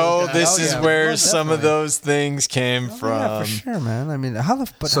like, oh, this Oh, is yeah. where Well, some of those things came Yeah, from. for sure, man. I mean, how the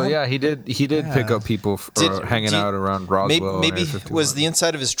but so how- yeah, he did pick up people hanging out around Roswell. Maybe and Area 51. was the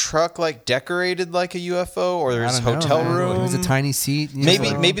inside of his truck like decorated like a UFO, or I there's a don't know, hotel man. room? It was a tiny seat. you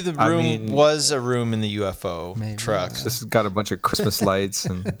Maybe know? maybe the I room mean- was a room in the UFO Maybe, truck. This has got a bunch of Christmas lights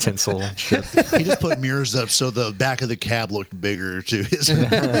and tinsel and shit. He just put mirrors up so the back of the cab looked bigger to his.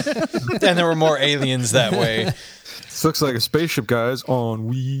 And there were more aliens that way. This looks like a spaceship, guys. On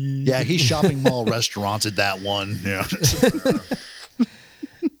Wii. Yeah, he's shopping mall restaurants at that one. Yeah.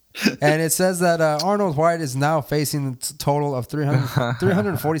 And it says that Arnold White is now facing a total of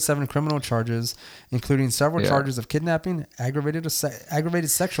 347 criminal charges, including several Yeah. charges of kidnapping, aggravated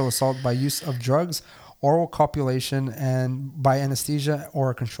sexual assault by use of drugs, oral copulation and by anesthesia or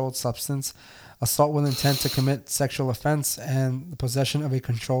a controlled substance, assault with intent to commit sexual offense, and the possession of a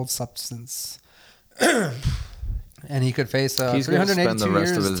controlled substance. And he could face He's gonna spend 382 the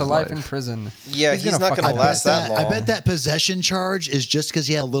rest of years his to life in life. prison. Yeah, he's not fucking going to last that long. I bet that possession charge is just because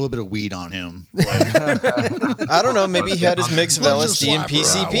he had a little bit of weed on him. Like, I don't know. Maybe he had his mix of Let's just LSD and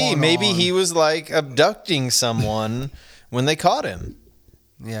slap her PCP. out Maybe on. he was like abducting someone when they caught him.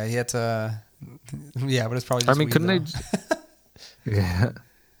 Yeah, he had to. Yeah, but it's probably. I Just mean, weed, couldn't though. they? Yeah.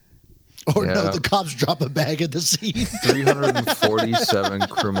 or no, Yeah. the cops drop a bag at the scene. 347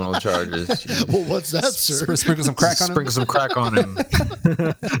 criminal charges. Well, what's that, sir? Sprinkle some crack on him. Sprinkle some crack on him.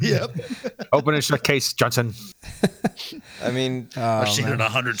 Yep. Open and shut case, Johnson. I mean, I've seen it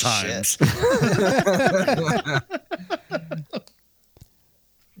 100 times.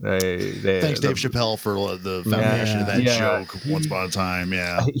 Thanks, Dave Chappelle, for the foundation of that joke. Once upon a time,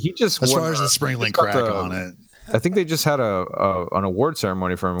 yeah. He just As won, far as the sprinkling he got crack on it. I think they just had an award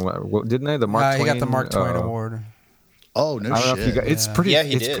ceremony for him, didn't they? The Mark He Twain. got the Mark Twain award. Oh no I don't know if you shit! got. It's pretty. Yeah,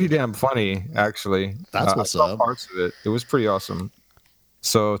 he it's did. pretty damn funny, actually. That's I what's saw up. Parts of it. It was pretty awesome.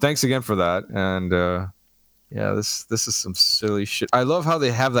 So thanks again for that. And yeah, this is some silly shit. I love how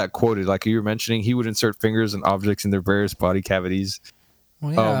they have that quoted. Like you were mentioning, he would insert fingers and objects in their various body cavities.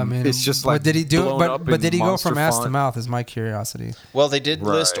 Well, yeah, I mean, it's just but like did he do it? blown up But in did he go monster from ass to font. mouth? Is my curiosity. well, they did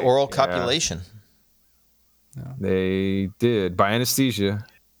list Right, oral yeah. copulation. They did by anesthesia.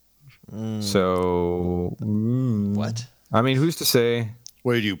 So What? I mean, who's to say?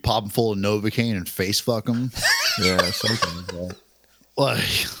 What do you do? Pop them full of Novocaine and face fuck them? Yeah, something like that.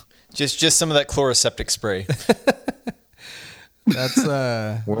 Like, Just some of that chloroseptic spray. That's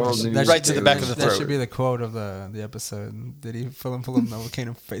World that News Right to the should- back of the That throat. should be the quote of the episode. Did he fill him full of Novocaine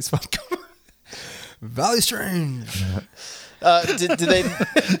and face fuck? Valley Strange. Did they?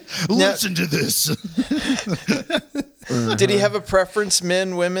 listen to this. Did he have a preference,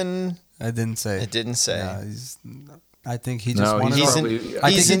 men, women? I didn't say. It didn't say. I think he just No, wanted. he's some, probably- I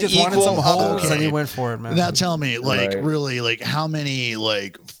think he's he an just wanted some equal holes, opportunity. and he went for it, man. Now tell me, like, Right. really, like, how many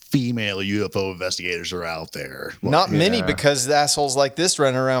like female UFO investigators are out there? Like, Not many, Yeah. because assholes like this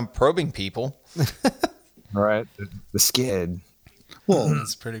run around probing people. All right, the skid. well,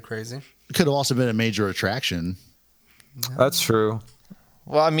 It's pretty crazy. it could have also been a major attraction. That's true.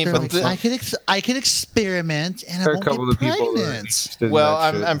 Well, I mean, They're but like, the, I could experiment and There I are a won't couple get of people that are pregnant. interested in well,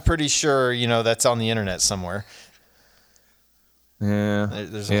 that shit. I'm pretty sure that's on the internet somewhere. Yeah.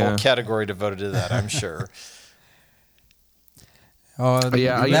 There's a whole category devoted to that, I'm sure. Oh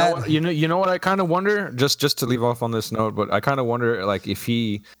Yeah, that- you know what I kind of wonder, just to leave off on this note, but I kind of wonder, like, if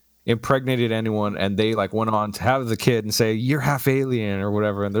he impregnated anyone and they like went on to have the kid and say you're half alien or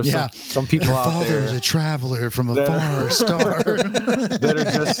whatever, and there's Yeah. some people Your out father is there a traveler from a far star. that are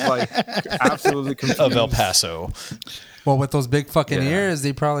just like absolutely confused. Of El Paso. Well, with those big fucking Yeah. ears,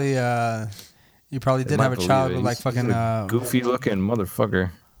 they probably you probably did Might have a believe child it. with like He's fucking a goofy looking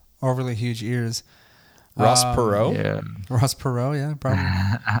motherfucker. overly huge ears. Ross Perot? Yeah. Ross Perot, yeah,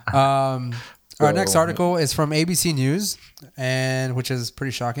 probably. Our next article is from ABC News, and which is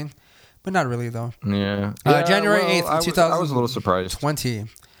pretty shocking, but not really though. Yeah. January well, 8th, I was a little surprised. 2020.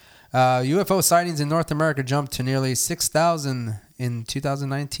 UFO sightings in North America jumped to nearly 6,000 in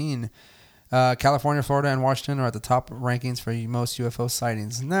 2019. California, Florida, and Washington are at the top rankings for most UFO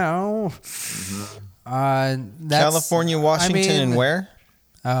sightings. Now, that's, California, Washington, and where?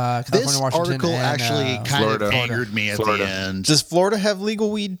 California, This Washington, article and, actually kind Florida. of angered me at Florida. the end. Does Florida have legal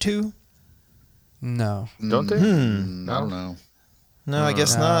weed too? no. Don't they? I don't know. No, I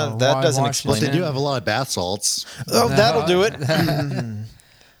guess No, not. That doesn't Washington- But explain they it. do have a lot of bath salts. Oh, that'll do it.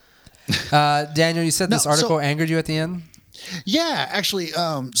 Daniel, you said this No, article so- angered you at the end. Yeah, actually,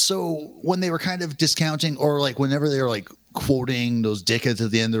 so when they were kind of discounting, or like whenever they were like quoting those dickheads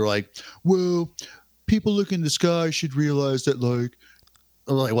at the end, they're like, well, people looking in the sky should realize that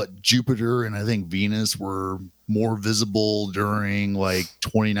like what Jupiter and I think Venus were more visible during like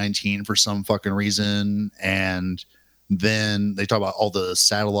 2019 for some fucking reason. And then they talk about all the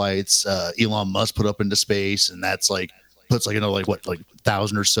satellites Elon Musk put up into space, and that's like puts like another like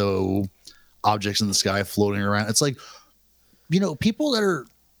 1,000 or so objects in the sky floating around. It's like, people that are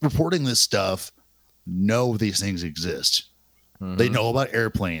reporting this stuff know these things exist. They know about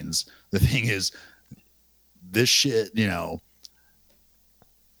airplanes. The thing is, this shit,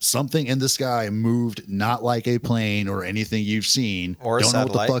 something in the sky moved not like a plane or anything you've seen. Or a don't know what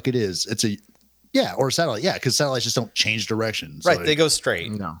satellite. the fuck it is. Or a satellite. Yeah, because satellites just don't change directions. Right, Like, they go straight.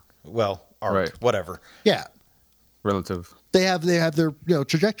 No. Well, arc, Right. whatever. Yeah, Relative. they have their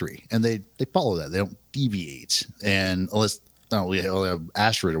trajectory, and they follow that. They don't deviate, and unless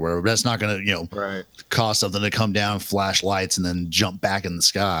asteroid or whatever, but that's not going to, cause something to come down, flash lights, and then jump back in the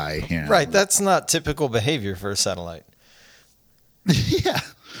sky. You know? Right. That's not typical behavior for a satellite. Yeah.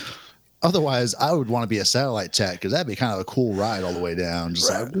 Otherwise, I would want to be a satellite tech because that'd be kind of a cool ride all the way down. Just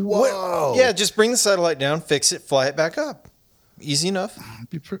like, whoa. Yeah, just bring the satellite down, fix it, fly it back up. Easy enough.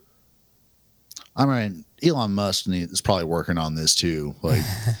 I mean, Elon Musk is probably working on this too. Like,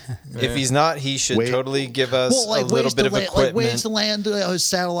 if he's not, he should totally give us a little bit of equipment. Like ways to land his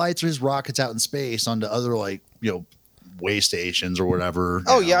satellites or his rockets out in space onto other way stations or whatever.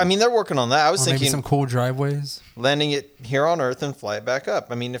 Oh yeah, I mean they're working on that. I was thinking maybe some cool driveways, landing it here on Earth and fly it back up.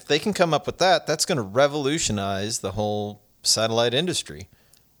 I mean, if they can come up with that, that's going to revolutionize the whole satellite industry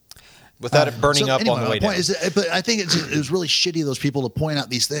without it burning up on the way down. But I think it was really shitty of those people to point out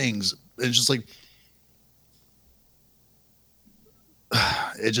these things. It's just like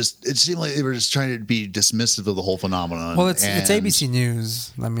it seemed like they were just trying to be dismissive of the whole phenomenon. Well, it's ABC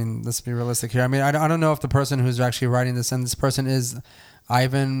News. I mean, let's be realistic here. I mean, I don't know if the person who's actually writing this, and this person is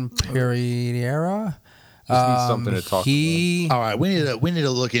Ivan Pereira. Something to talk about. All right, we need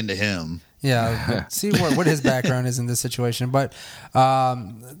to look into him. Yeah, see what his background is in this situation. But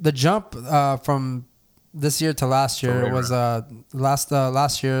the jump from this year to last year was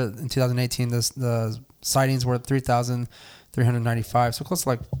last year in 2018. The sightings were 3,395, so close to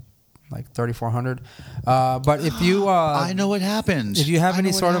like 3,400. But if you I know what happened. If you have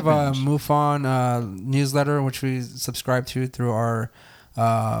any sort of a MUFON newsletter, which we subscribe to through our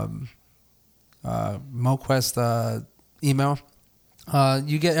MoQuest email,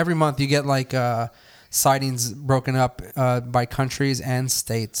 you get every month you get like sightings broken up by countries and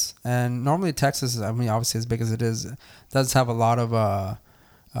states. And normally Texas, I mean, obviously as big as it is, does have a lot of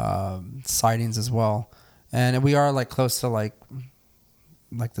sightings as well. And we are like close to like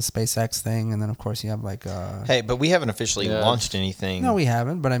the SpaceX thing, and then of course you have like. Hey, but we haven't officially launched anything. No, we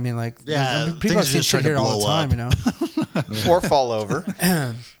haven't. But I mean, like, people are see shit here all the time, you know. Or fall over.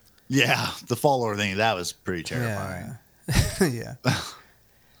 Yeah, the fall over thing, that was pretty terrifying. Yeah.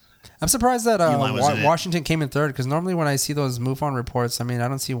 I'm surprised that Washington came in third, because normally when I see those MUFON reports, I mean, I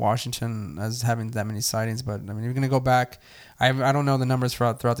don't see Washington as having that many sightings. But I mean, you're going to go back. I don't know the numbers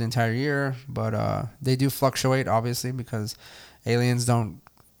throughout the entire year, but they do fluctuate, obviously, because aliens the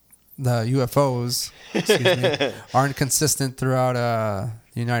UFOs, aren't consistent throughout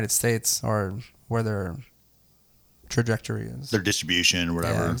the United States or where their trajectory is. Their distribution or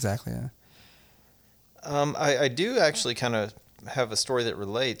whatever. Yeah, exactly, yeah. I do actually kind of have a story that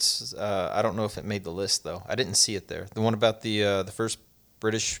relates. I don't know if it made the list, though. I didn't see it there. The one about the first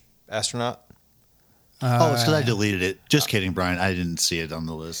British astronaut. It's because I deleted it. Just kidding, Brian. I didn't see it on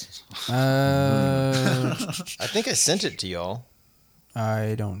the list. I think I sent it to y'all.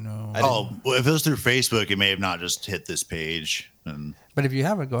 I don't know. Well, if it was through Facebook, it may have not just hit this page. But if you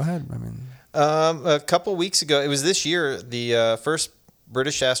have it, go ahead. I mean, a couple weeks ago, it was this year, the first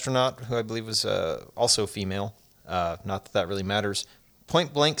British astronaut, who I believe was also female, not that really matters,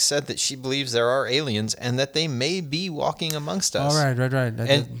 point blank said that she believes there are aliens and that they may be walking amongst us. All right.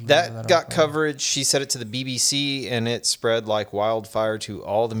 And that got coverage. She said it to the BBC, and it spread like wildfire to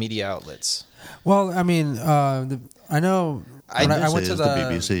all the media outlets. Well, I mean, I know when I went to the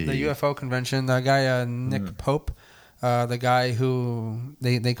BBC. The UFO convention, the guy Nick Pope, the guy who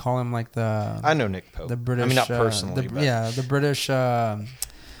they call him like the... I know Nick Pope. The British... I mean, not personally, but... Yeah, the British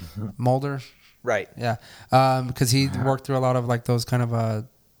Mulder. Right. Yeah, because he worked through a lot of like those kind of...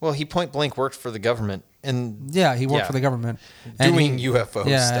 Well, he point blank worked for the government, and yeah, he worked for the government doing UFO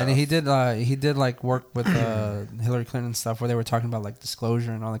yeah, stuff. And he did like work with Hillary Clinton stuff where they were talking about like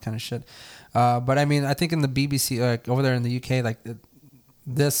disclosure and all that kind of shit. But I mean, I think in the BBC, like over there in the UK, like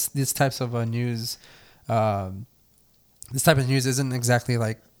these types of news, this type of news isn't exactly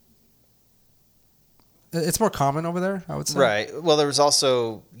like. It's more common over there, I would say. Right. Well, there was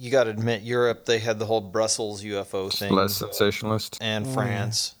also, you got to admit, Europe, they had the whole Brussels UFO thing. Less sensationalist. And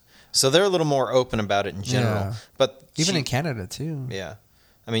France. So they're a little more open about it in general. Yeah. But even in Canada, too. Yeah.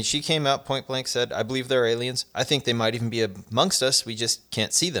 I mean, she came out point blank, said, I believe there are aliens. I think they might even be amongst us. We just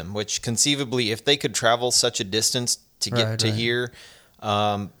can't see them, which conceivably, if they could travel such a distance to get to here,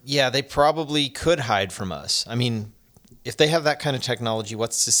 they probably could hide from us. I mean, if they have that kind of technology,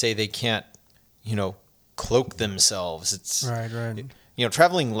 what's to say they can't, cloak themselves? It's right.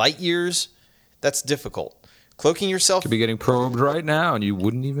 Traveling light years, that's difficult. Cloaking yourself could be getting probed right now, and you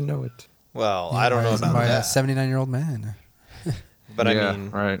wouldn't even know it. Well, I don't know about by that. a 79-year-old man. But I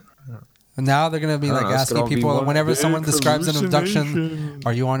mean, right. Now they're gonna be like asking people whenever someone describes an abduction,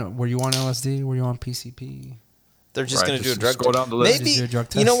 were you on LSD? Were you on PCP? They're just going to do a drug test. Go down the list. Maybe,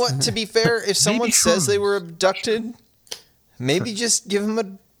 you know what? To be fair, if someone says they were abducted, Maybe just give him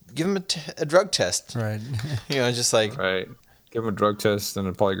a drug test. Right. Just like Right. Give him a drug test and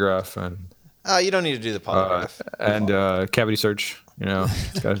a polygraph and you don't need to do the polygraph. and cavity search. Got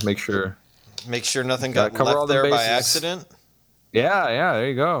to make sure. Make sure nothing got cover all left the there by bases. accident. Yeah, there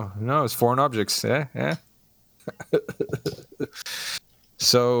you go. No, it's foreign objects. Yeah.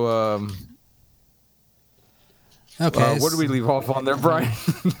 So, Okay. what do we leave off on there, Brian?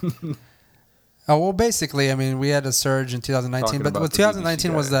 Oh, well, basically, I mean, we had a surge in 2019, Talking but about what the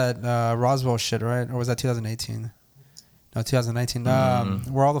 2019 BBC was guy. that Roswell shit, right? Or was that 2018? No, 2019.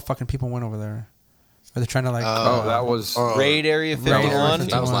 Where all the fucking people went over there. Were they trying to like? That was Raid Area 51.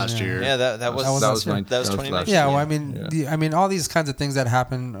 That was last year. Yeah, that was That was 2019. Yeah, well, I mean, I mean, all these kinds of things that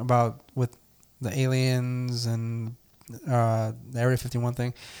happen about with the aliens and the Area 51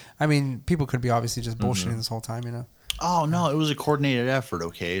 thing. I mean, people could be obviously just bullshitting this whole time. Oh no, it was a coordinated effort.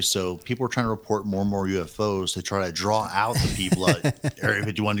 Okay, so people were trying to report more and more UFOs to try to draw out the people at Area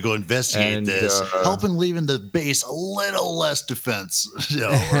 51 to go investigate And, this, helping leaving the base a little less defense.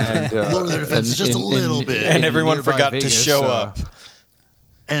 and, lower their defenses just a little bit. And everyone nearby forgot to Vegas, show up.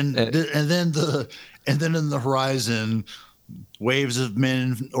 and then in the horizon, waves of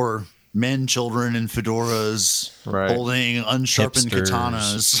men, children in fedoras, Right. holding unsharpened Hipsters.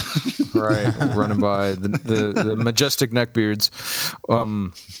 katanas. right running by the majestic neckbeards.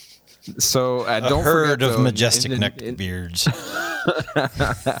 So don't A herd forget, of though, majestic in- neckbeards.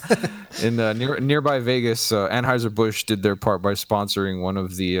 In nearby Vegas, Anheuser-Busch did their part by sponsoring one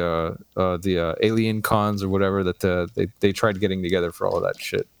of the alien cons or whatever that they tried getting together for all of that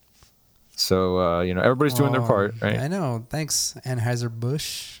shit. So everybody's doing their part, right? I know. Thanks,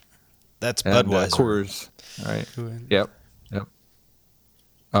 Anheuser-Busch. That's And Budweiser. Coors, right? Good. Yep.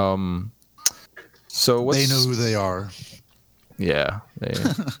 So what's, They know who they are. Yeah,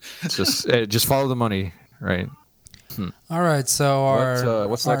 just follow the money, right? All right, so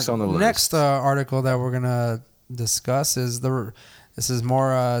What's next on the list? Next article that we're gonna discuss is this is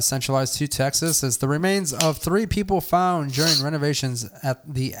more centralized to Texas. It's the remains of 3 people found during renovations at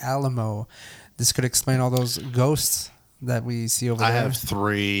the Alamo. This could explain all those ghosts that we see over I there. have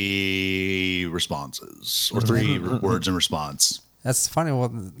 3 responses or 3 words in response. That's funny.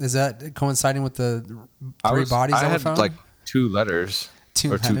 Well, is that coinciding with the 3 bodies I that were had found? like 2 letters.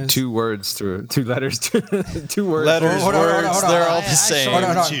 Two or letters? two words through 2 letters. 2 words. Letters, Hold on, hold on, words, hold on. they're all I the started same. Hold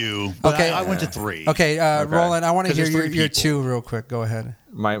on, hold on. 2, but Okay. I went to 3. Okay, Roland, I want to 'Cause hear there's your 3 people. 2 real quick. Go ahead.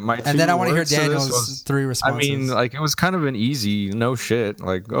 My And then I want to hear words to this Daniel's was- 3 I responses. mean, like, it was kind of an easy no shit.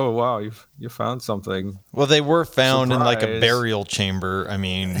 Like, oh wow, you found something, Well, they were found in like a Surprise. burial chamber. I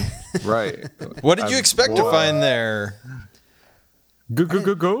mean, right? what did you expect to find there?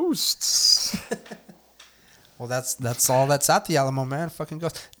 Ghosts. Well, that's all that's at the Alamo, man. Fucking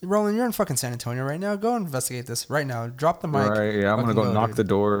ghost. Roland, you're in fucking San Antonio right now. Go investigate this right now. Drop the mic. Right? Yeah, I'm gonna Fucking go knock dude. the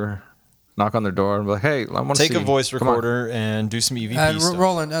door. Knock on their door and be like, hey, I want to Take see. a voice Come on. recorder and do some EVP stuff.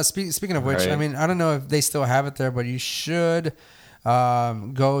 Roland, speaking of which, Right. I mean, I don't know if they still have it there, but you should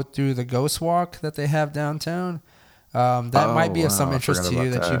go through the ghost walk that they have downtown. That might be of some wow, I interest to forgot you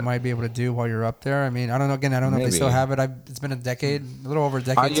about that you that. might be able to do while you're up there. I mean, I don't know. Again, I don't know if they still Maybe. have it. It's been a decade, a little over a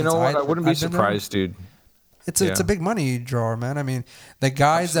decade. You since know what? I wouldn't be I've been there. surprised, dude. It's a Yeah. big money drawer, man. I mean, the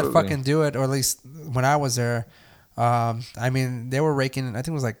guys that Absolutely. fucking do it, or at least when I was there, I mean, they were raking. I think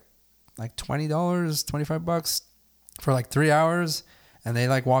it was like $20, $25 for like 3 hours, and they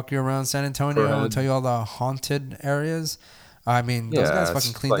like walk you around San Antonio For a- and tell you all the haunted areas. I mean, those Yeah, guys it's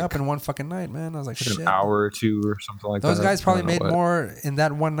fucking cleaned like up in one fucking night, man. I was like, shit. An hour or 2 or something like Those that. guys I probably don't know made what. more in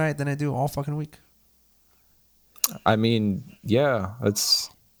that one night than they do all fucking week. I mean, yeah,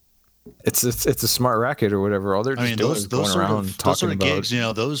 it's a smart racket or whatever. All they're just I mean, doing those is going sort around of those talking sort of about. gigs,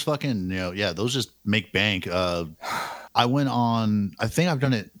 those fucking, yeah, those just make bank. I went on. I think I've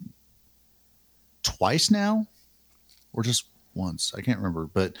done it twice now, or just once. I can't remember,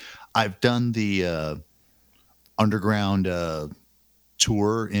 but I've done the underground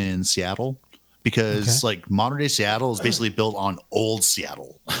tour in Seattle because, like, modern day Seattle is basically built on old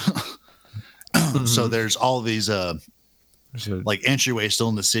Seattle. So there's all these like entryways still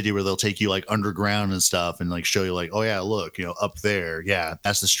in the city where they'll take you like underground and stuff and like show you like, oh yeah, look, up there, yeah,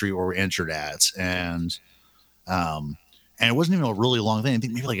 that's the street where we entered at. And it wasn't even a really long thing. I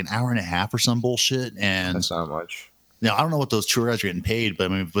think maybe like an hour and a half or some bullshit. And That's not much. I don't know what those tour guys are getting paid, but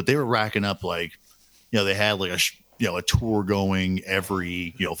I mean, but they were racking up like, they had like a tour going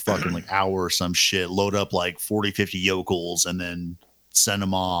every, fucking like hour or some shit, load up like 40, 50 yokels and then send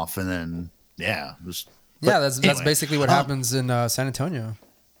them off. And then, yeah, it was, Yeah, that's anyway, basically what happens in San Antonio.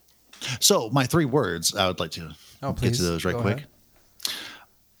 so my 3 words, I would like to Oh, get please. to those right Go quick. ahead.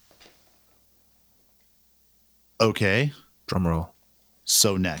 Okay. Drum roll.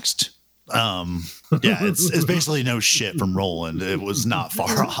 So next. Yeah, it's basically no shit from Roland. It was not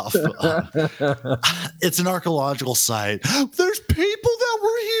far off. It's an archaeological site. There's people that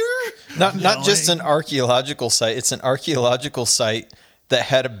were here. Not just an archaeological site. It's an archaeological site that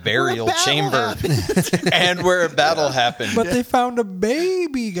had a burial chamber and where a battle happened. But they found a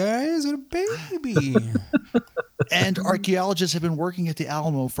baby, guys, a baby. And archaeologists have been working at the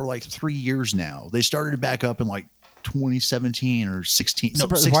Alamo for like 3 years now. They started back up in like 2017 or 16. No,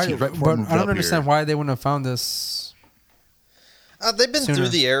 16. Why, Right before I but moved I don't up understand here. why they wouldn't have found this. They've been Sooner. through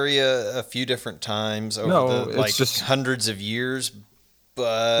the area a few different times over No, the it's like just- hundreds of years,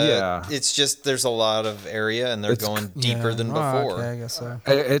 but Yeah. it's just there's a lot of area and they're It's- going deeper than before. Okay, I guess so.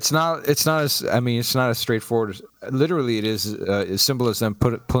 It's not as, I mean, it's not as straightforward as, literally it is as simple as them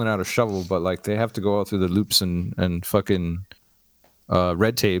pulling out a shovel, but like they have to go out through the loops and fucking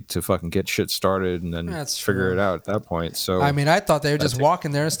red tape to fucking get shit started and then That's figure true. it out at that point. So I mean, I thought they would just walk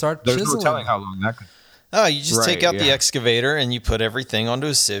in there and start there's chiseling. no telling how long that could. Oh, you just take Right, out the yeah. excavator and you put everything onto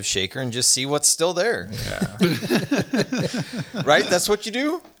a sieve shaker and just see what's still there. Right? That's what you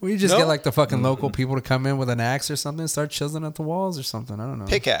do? We just No? get like the fucking local people to come in with an axe or something, and start chiseling at the walls or something. I don't know.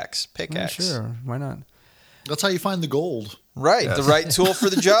 Pickaxe. Yeah, Pickaxe. sure, why not? That's how you find the gold. Right. The right tool for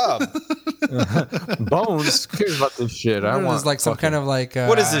the job. Bones who cares about this shit. I It was want like some kind of like.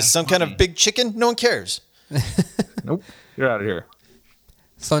 What is this? Some kind of big chicken? No one cares. Nope. Get out of here.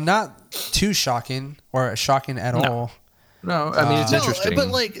 So not too shocking or shocking at all. No, I mean it's No, interesting. but,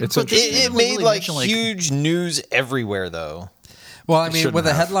 like, it's but interesting. It Really made like mention, like- huge news everywhere, though. Well, I mean, shouldn't with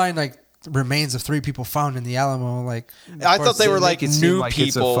a have. headline like "Remains of 3 people found in the Alamo," like I thought they were they like make it seem new like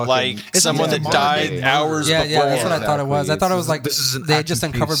it's a people, fucking- like It's someone like that a died modern-day hours yeah, before. yeah, that's what I thought it was. I thought it was like This is an they just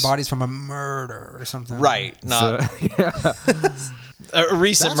action uncovered piece. bodies from a murder or something. Right, not yeah, a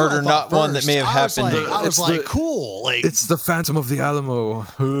recent That's what I murder, thought not one that first. may have I was happened. Like, I was It's like, the- cool. Like, it's the Phantom of the Alamo.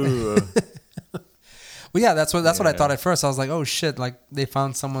 Well, yeah, that's what I thought at first. I was like, oh shit, like they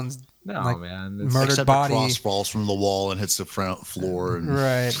found someone's No, like man, it's- murdered except body. the cross falls from the wall and hits the front floor. And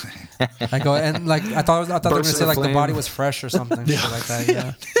Right. I go and like I thought they were gonna Burst say into like the flame. body was fresh or something shit like that.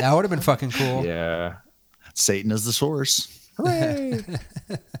 Yeah, that would have been fucking cool. yeah. Satan is the source. Hooray.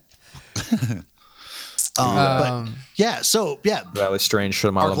 But yeah, so yeah, Valley Strange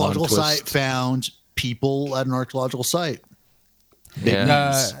from Alamo archaeological twist. site found people at an archaeological site. Yeah.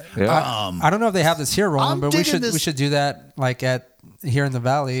 Yeah. I don't know if they have this here, I'm Roland, but we digging should this- do that like at here in the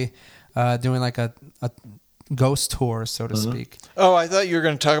valley, doing like a ghost tour, so to speak. Oh, I thought you were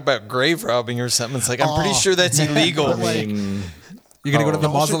going to talk about grave robbing or something. It's like I'm pretty sure that's illegal. But, like, You're gonna go to the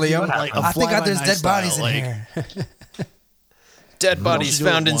You also do mausoleum. like a I think there's fly-by-night dead bodies style, in like- here. Dead bodies do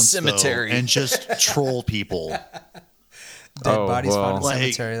it found in once, though, cemetery. and just troll people. Dead Oh, bodies found in well. Like,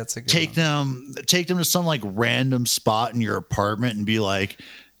 cemetery. That's a good take one. them to some like random spot in your apartment and be like,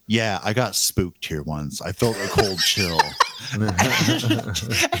 yeah, I got spooked here once. I felt a cold chill.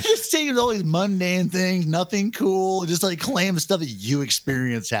 Just taking all these mundane things, nothing cool, just like claim stuff that you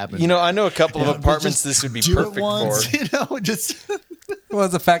experienced happened. You know, I know a couple Yeah, of but apartments just this would be do it perfect once, for. you know, just Well,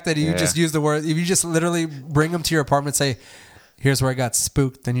 the fact that you Yeah. just use the word, if you just literally bring them to your apartment, say, "Here's where I got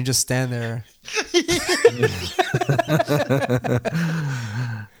spooked," then you just stand there.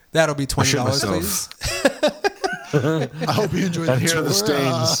 That'll be $20, please. I hope you enjoyed the And here are the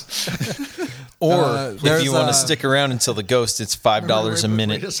tour. stains. Or if there's, you want to stick around until the ghost, it's $5 a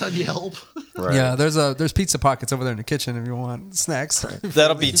minute. Rate us on Yelp. Right. Yeah, there's pizza pockets over there in the kitchen if you want snacks.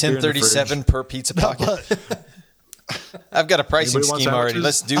 That'll be $10.37 per pizza pocket. I've got a pricing Anybody want scheme already. sandwiches?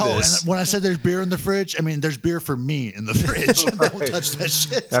 Let's do Oh, this. and when I said there's beer in the fridge, I mean there's beer for me in the fridge. Don't touch that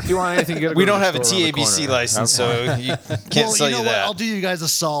shit. If you want anything, you gotta We go to don't the have a store around the TABC corner. license, so you can't Well, sell you know you what? that. I'll do you guys a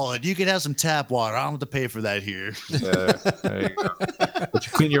solid. You can have some tap water. I don't have to pay for that here. There you go. But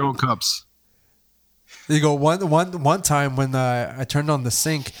you clean your own cups. You go one time when I turned on the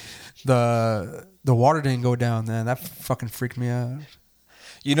sink, the water didn't go down. Then that fucking freaked me out.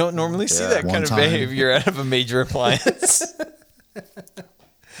 You don't normally see Yeah. that One kind of time. behavior out of a major appliance.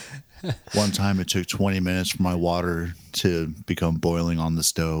 One time it took 20 minutes for my water to become boiling on the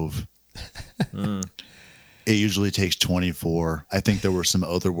stove. It usually takes 24. I think there were some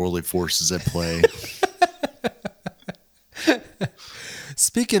otherworldly forces at play.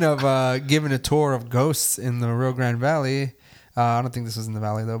 Speaking of giving a tour of ghosts in the Rio Grande Valley, I don't think this was in the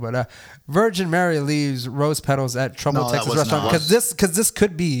valley though, but Virgin Mary leaves rose petals at Trouble No, that Texas was restaurant not. because this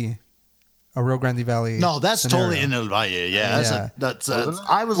could be a Rio Grande Valley. No, that's scenario. totally in El Valle. Yeah, Yeah. that's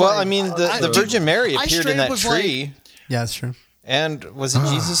I was. Well, like, I mean, the Virgin Mary I appeared straight in up that was tree. Yeah, that's true. And was it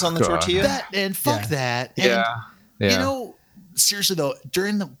Jesus on the God. tortilla? that and fuck Yeah. that. And, Yeah. You know, seriously though,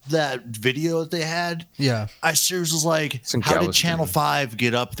 during that video that they had, Yeah. I seriously was like, It's in how did Galveston. Channel 5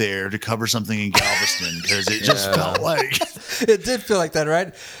 get up there to cover something in Galveston? Because it just felt like It did feel like that,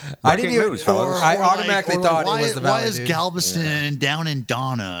 right? I didn't even. news, fellas. I or automatically like, thought why, it was the why Valley. is dude. Galveston down in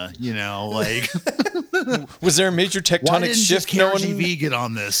Donna? You know, like Was there a major why tectonic didn't just shift? No one. KRTV get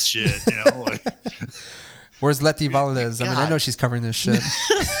on this shit? You know, like, Where's Letty Valdez? I mean, I know she's covering this shit.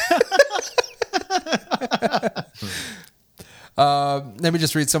 Let me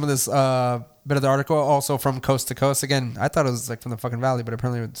just read some of this bit of the article, also from Coast to Coast. Again, I thought it was like from the fucking Valley, but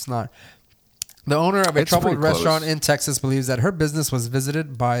apparently it's not. The owner of a It's troubled pretty close. restaurant in Texas believes that her business was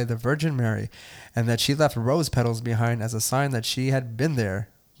visited by the Virgin Mary and that she left rose petals behind as a sign that she had been there.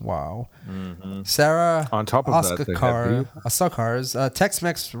 Wow. Sarah On top of that, they had Asakar's a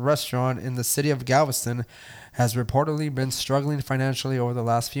Tex-Mex restaurant in the city of Galveston has reportedly been struggling financially over the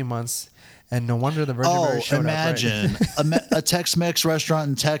last few months, and no wonder the Virgin Mary showed imagine a Tex-Mex restaurant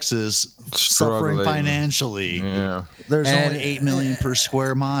in Texas suffering Struggling. financially. Yeah. There's And- only 8 million per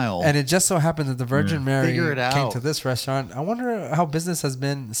square mile. And it just so happened that the Virgin Mary Figure it came out. to this restaurant. I wonder how business has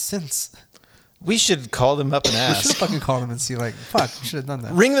been since. We should call them up and We should ask. have fucking called them and see, like, fuck, we should have done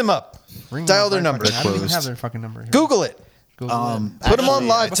that. Ring them up. Ring Dial them their up, number. fucking- I don't even Closed. have their fucking number. Here. Google it. Google it. Put 'em on actually,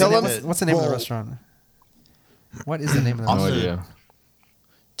 live. I Tell think them- that- What's the name of the well, restaurant? What is the name of the No restaurant? idea.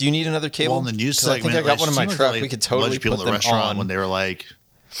 Do you need another cable? Well, in the news 'Cause I segment, think I got like, one in my seemed truck. like We could a bunch totally of people put in the them restaurant on. when they were like,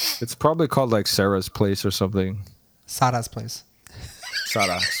 It's probably called like Sarah's Place or something. Sara's place.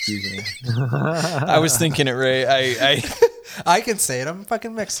 Sarah, excuse me. I was thinking it, Ray. I I can say it. I'm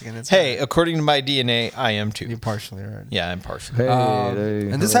fucking Mexican. It's hey, according to my DNA, I am too. you're partially right. Yeah, I'm partial. Hey,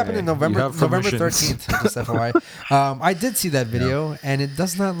 And this happened in November You have November permissions. 13th, just FYI. I did see that video, and it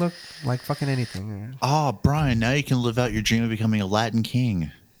does not look like fucking anything. "Oh, Brian, now you can live out your dream of becoming a Latin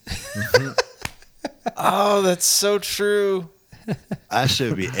king." Oh, that's so true. That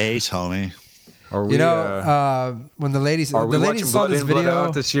should be ace, homie. Are we, You know, when the ladies are we the watching ladies saw Blood this In, Blood video,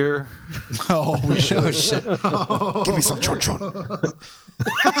 Out this year? Oh, we should. oh shit, give me some chon chon.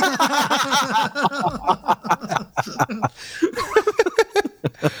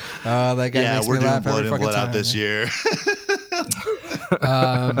 That guy Yeah, makes we're me doing laugh blood every in, fucking blood time. out this year.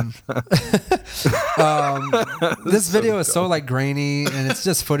 This video is so like grainy, and it's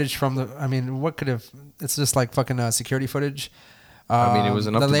just footage from the. I mean, what could have? It's just like fucking security footage. I mean, it was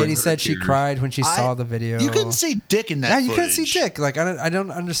enough The to bring lady her to said she tears. cried when she saw the video. You couldn't see dick in that. Yeah, you couldn't see footage. dick. Like I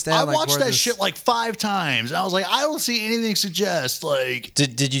don't understand. I like, watched where that this- shit like 5 times. And I was like, I don't see anything suggest like.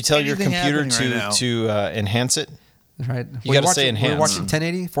 Did you tell your Anything computer happening right now. to enhance it? Right. You gotta say We're enhance. watching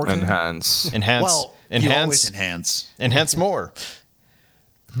 1080, 4K. Enhance. Enhance. Well, you always enhance. enhance. Enhance more.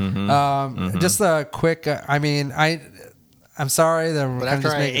 Just a quick. I mean, I'm sorry that we're But kind of after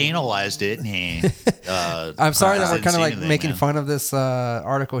just I making. analyzed it, I'm sorry that we're didn't kind of see like anything, making man. fun of this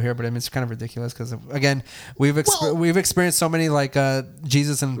article here, but I mean it's kind of ridiculous because again we've Well- we've experienced so many like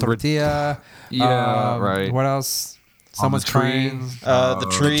Jesus and tortilla. Yeah, right. What else? Someone's tree. crying. The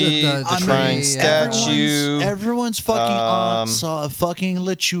tree, the the tree, crying yeah. statue. Everyone's fucking aunt saw a fucking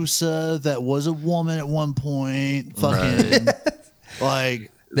lechusa that was a woman at one point. Fucking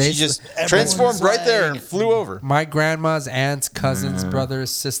like She just everyone's transformed right there and like- flew over. My grandma's aunts, cousins,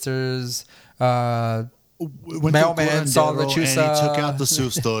 brothers, sisters. went Mailman to saw Glendale Lechusa. and he took out the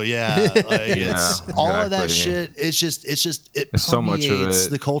susto. Yeah, like it's all of that exactly. shit. It There's so much of permeates it.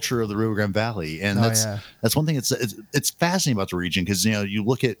 the culture of the Rio Grande Valley, and Oh, that's yeah. that's one thing. It's fascinating about the region because you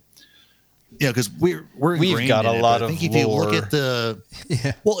look at because we've We've got a lot I of think if you look lore. at the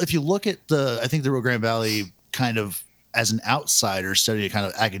Yeah. well, if you look at I think the Rio Grande Valley kind of as an outsider study it kind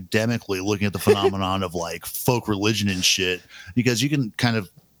of academically looking at the phenomenon of like folk religion and shit because you can kind of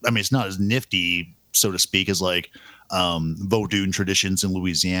it's not as nifty so to speak as like Vodun traditions in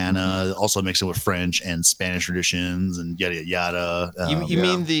Louisiana also mixing with French and Spanish traditions and yada yada yada. You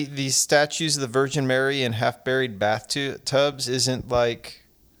mean the statues of the Virgin Mary in half buried bathtubs isn't like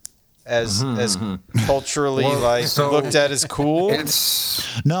as culturally Well, so- looked at as cool? It's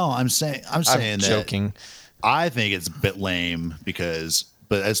No, I'm saying I'm that joking. I think it's a bit lame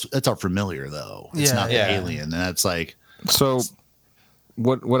but it's our familiar though. It's Yeah. not the Yeah. alien, and that's like so.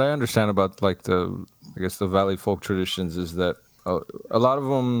 What I understand about like the Valley folk traditions is that a lot of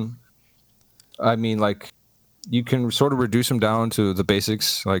them, I mean, like you can sort of reduce them down to the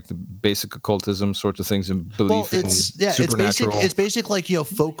basics, like the basic occultism sorts of things and belief in supernatural. It's basic like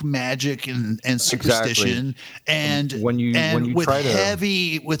folk magic and superstition and When you with try to-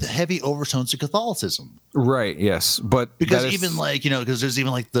 heavy overtones to Catholicism. Right. Yes. But Because that is- even like because there's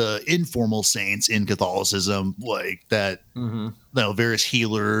even like the informal saints in Catholicism like that various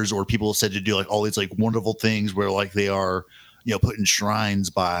healers or people said to do like all these like wonderful things where like they are put in shrines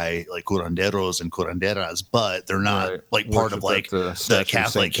by like curanderos and curanderas, but they're not like part of like the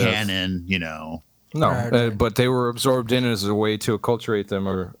Catholic canon, No, Right. but they were absorbed in as a way to acculturate them,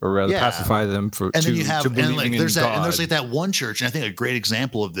 or rather pacify them and then you have there's God. like that one church, and I think a great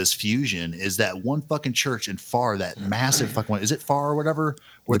example of this fusion is that one fucking church in Far, that massive fucking one. Is it Far or whatever?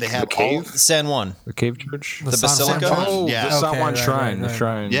 Where they have the cave? San Juan. The cave church, The Basilica? San Juan. oh, Yeah. the San Juan Okay, Shrine, right. the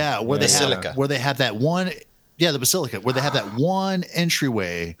shrine, Yeah, where they Basilica. have that one. Yeah, the Basilica, where they have that one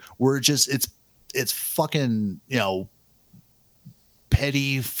entryway where it's fucking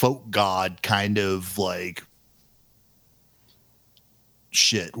petty folk god kind of like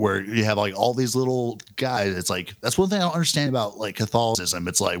shit, where you have like all these little guys. It's like, that's one thing I don't understand about like Catholicism.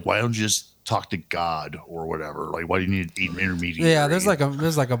 It's like, why don't you just talk to God or whatever? Like, why do you need an intermediary? Yeah, there's like a It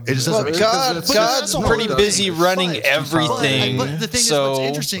just doesn't make sense. God's that's a whole pretty other busy thing. running But- everything. But the thing so is, what's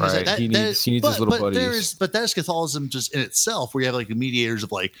interesting is Right, that he needs his little buddies. But that is Catholicism just in itself, where you have like the mediators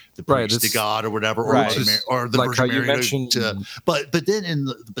of like the Right, priest to that's- God or whatever, or, Right. or the Like Virgin how you Mary mentioned- but then in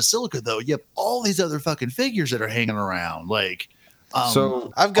the Basilica though, you have all these other fucking figures that are hanging around, like.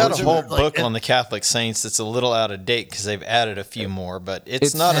 So I've got a Virgin- whole like, book and- on the Catholic saints that's a little out of date because they've added a few more, but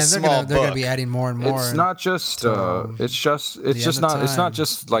it's not a and small they're gonna book. be adding more and more. it's not just it's just end of not it's time. not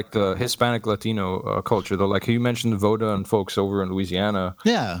just like the Hispanic Latino culture though. Like you mentioned, the Voda and folks over in Louisiana.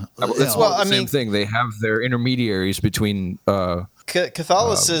 Yeah, It's Well, I the mean- same thing. They have their intermediaries between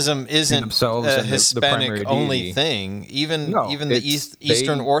Catholicism isn't themselves a and the primary Hispanic only deity. thing. Even No, the it's-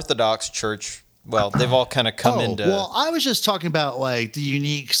 Eastern Orthodox Church. Well, they've all kind of come into. well, I was just talking about like the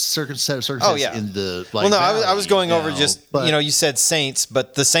unique set of circumstances Oh, yeah. in the well, like. no, I was going over valley, just but- you said saints,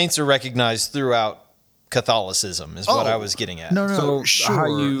 but the saints are recognized throughout Catholicism. Is what I was getting at. No, So sure. how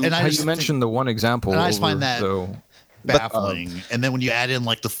you and I how just you think mentioned the one example, and I just find over, that- though, baffling. And then when you add in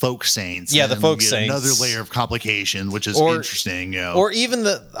like the folk saints, Yeah, and the then folk you get saints. another layer of complication, which is Or- interesting. Or even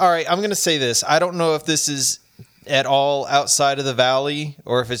all right, I'm going to say this. I don't know if this is at all outside of the valley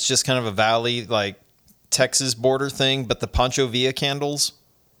or if it's just kind of a valley like Texas border thing, but the Pancho Villa candles.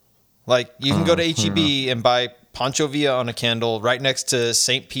 Like you can go to HEB and buy Pancho Villa on a candle right next to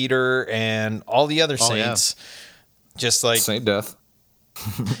St. Peter and all the other Oh, yeah. saints. Just like, Saint Death.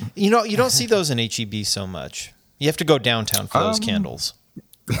 you don't see those in HEB so much. You have to go downtown for those candles.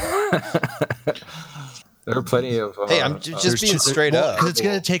 There are plenty of. Hey, I'm just being straight up. because it's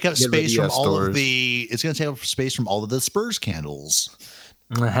going to take up Get space from VS all of stores. the. It's going to take up space from all of the Spurs candles.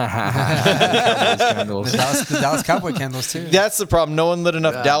 candles. The Dallas Cowboy candles too. That's the problem. No one lit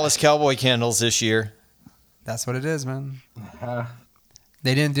enough Dallas Cowboy candles this year. That's what it is, man.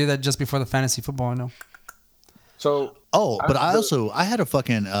 They didn't do that just before the fantasy football. I know. So Oh, but I had a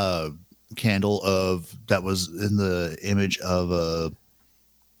fucking candle that was in the image of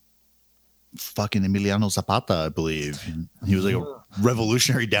fucking Emiliano Zapata, I believe. He was like a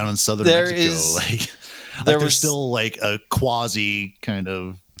revolutionary down in southern There Mexico. is- Like there there's was- still like a quasi kind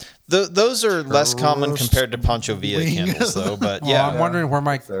of. Those are less common compared to Pancho Villa Wing. candles, though. But Well, yeah, I'm wondering where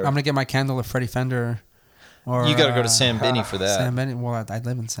I'm fair. gonna get my candle of Freddie Fender. Or you got to go to San Benny for that. San Benny. Well, I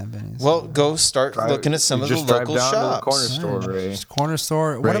live in San Benny. so- Well, go start looking at some you of the just drive local down to the shops. corner store, Ray. Just corner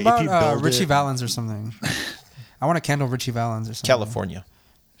store. Right, What if about you build Richie it- Valens or something? I want a candle of Richie Valens or something. California.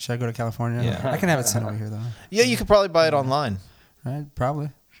 Should I go to California? Yeah. I can have it sent over here though. Yeah, you could probably buy it online. Right?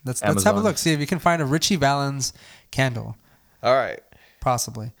 Probably. Let's have a Amazon. look. See if you can find a Richie Valens candle. All right.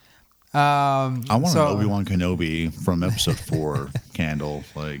 Possibly. I want an Obi-Wan Kenobi from Episode 4 candle.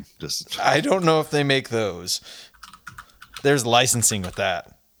 Like just I don't know if they make those. There's licensing with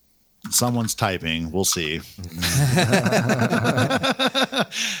that. someone's typing. We'll see.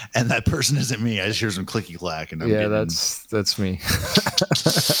 And that person isn't me. I just hear some clicky clack, and I'm Yeah, getting, that's me.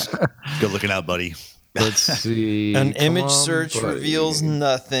 good looking out, buddy. Let's see. An Come image on, search buddy. reveals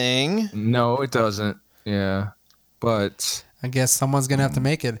nothing. No, it doesn't. Yeah, but I guess someone's gonna have to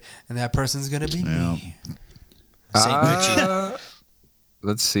make it, and that person's gonna be Yeah. me.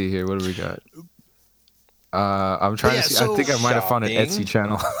 let's see here. What do we got? I'm trying Yeah, to see. so I think I might have found an shopping. Etsy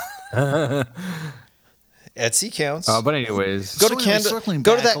channel. Etsy counts. But anyways, Go to So anyway, candle. circling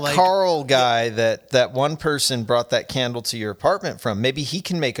Go to back, that like- Carl guy that one person brought that candle to your apartment from. Maybe he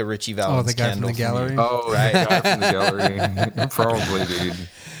can make a Richie Valens the guy from candle the for you. gallery? oh right, guy from the gallery, probably, dude.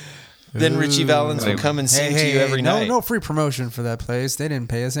 Then Richie Valens will come and sing to you every night. No free promotion for that place. They didn't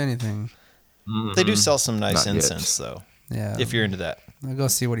pay us anything. They do sell some nice Not yet. incense though. Yeah. If you're into that, I'll go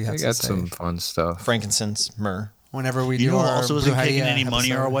see what he I has to got say. some fun stuff. frankincense, myrrh. Whenever we You do know who our also isn't taking Brujeria any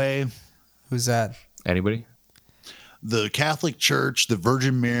money our episode. way? Who's that? Anybody? The Catholic Church, the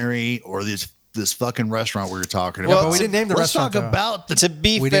Virgin Mary, or this fucking restaurant we were talking Well, about. but we didn't name the Let's restaurant. talk though. about the To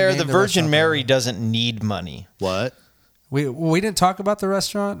be We fair, didn't the name the Virgin restaurant, Mary though. doesn't need money. what? We didn't talk about the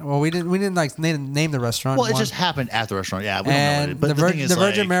restaurant. Well, we didn't like name the restaurant. Well, it just happened at the restaurant. Yeah, we don't know And it. But the thing is,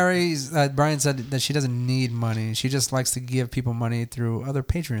 Virgin like, Mary, Brian said that she doesn't need money. She just likes to give people money through other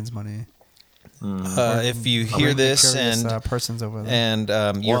patrons' money. If you hear this and persons over there. and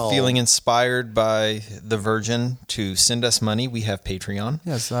you're feeling inspired by the Virgin to send us money, we have Patreon.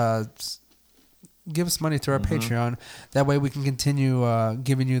 Yes, give us money through our Patreon. That way we can continue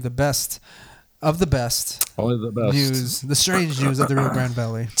giving you the best of the best. Only the best news, the strange news of the Rio Grande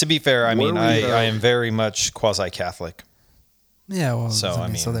Valley. To be fair, I mean, I am very much quasi-Catholic. Yeah, well, so I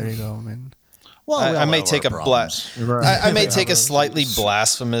mean, so there you go. I mean, well, I may take I may take a slightly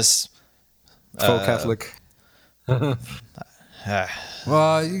blasphemous. Full Catholic. well,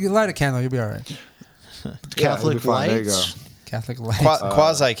 you can light a candle, you'll be all right. Catholic lights. Catholic lights.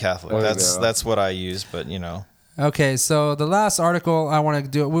 Quasi-Catholic. That's what I use, but you know. Okay, so the last article I want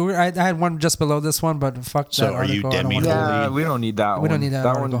to do, I had one just below this one, but fuck that So are you article. Yeah, we don't need that one. We don't need that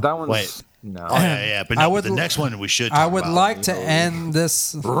article. That one. Wait. No. Oh, yeah. But, no, but the next one we should talk I would about. like to end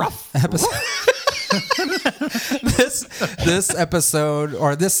this episode. this episode,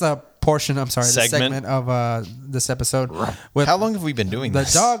 or this portion, I'm sorry, this segment of this episode. With How long have we been doing the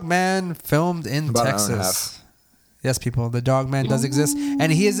this? Dog Man filmed in About an hour and a Texas. Yes, people, the Dog Man does exist,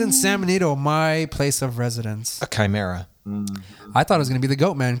 and he is in San Benito, my place of residence. A chimera. I thought it was going to be the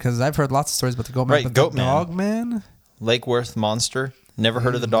Goat Man because I've heard lots of stories about the Goat Man. Right, but Goat the Man. Dog Man? Lake Worth monster. Never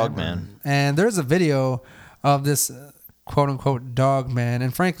heard of the Dog Man. And there's a video of this quote unquote Dog Man,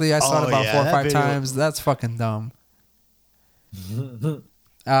 and frankly, I saw it about 4 or 5 times. That's fucking dumb.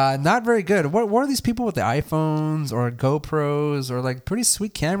 Not very good. What are these people with the iPhones or GoPros or like pretty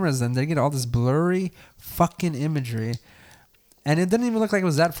sweet cameras, and they get all this blurry fucking imagery, and it didn't even look like it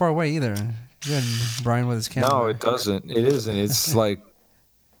was that far away either. Good, Brian with his camera. No, it doesn't. It isn't. It's like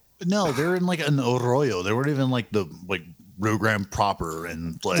No, they're in like an Arroyo. They weren't even like the Rio Grande proper,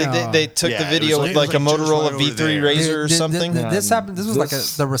 and like They took the video with like a Motorola V3 Razor or something. This happened. This was like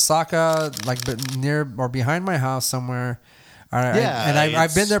the Resaca, like near or behind my house somewhere.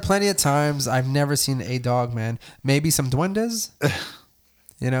 I've been there plenty of times. I've never seen a Dog Man. Maybe some duendes,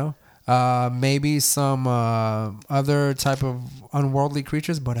 maybe some other type of unworldly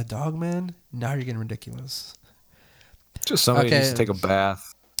creatures, but a Dog Man? Now you're getting ridiculous. just somebody needs to take a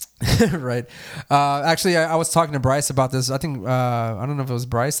bath. Right. Actually, I was talking to Bryce about this. I think I don't know if it was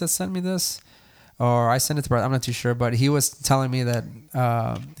Bryce that sent me this, or I sent it to Bryce. I'm not too sure, but he was telling me that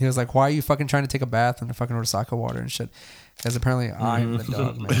he was like, "Why are you fucking trying to take a bath in the fucking Resaca water and shit?" Because apparently I'm the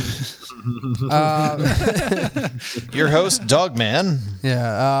Dog Man. Your host, Dog Man.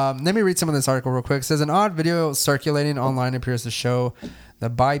 Yeah. Let me read some of this article real quick. It says an odd video circulating online appears to show the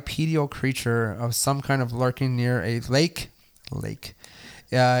bipedal creature of some kind of lurking near a lake.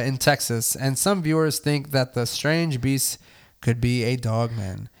 In Texas, and some viewers think that the strange beast could be a Dog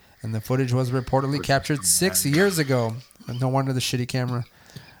Man, and the footage was reportedly captured 6 years ago. No wonder the shitty camera.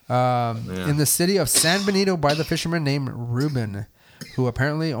 In the city of San Benito by the fisherman named Ruben, who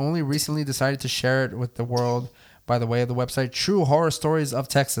apparently only recently decided to share it with the world by the way of the website True Horror Stories of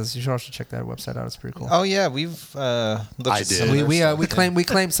Texas. You should also check that website out. It's pretty cool. Oh yeah, we've looked at did. some of their We stuff.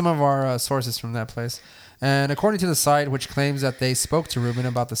 claim some of our sources from that place. And according to the site, which claims that they spoke to Ruben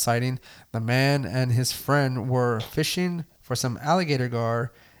about the sighting, the man and his friend were fishing for some alligator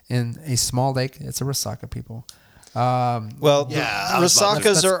gar in a small lake. It's a Resaca, people. Well, Yeah,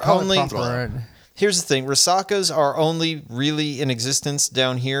 Resacas are call it only. proper, right? Here's the thing: Resacas are only really in existence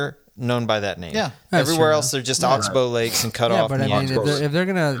down here, known by that name. Yeah. That's Everywhere true. else, they're just oxbow lakes and cut Yeah, off. but I mean, Neanderthals. if they're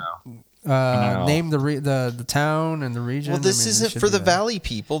gonna name the town and the region, Well, this I mean, it isn't should for be the that. valley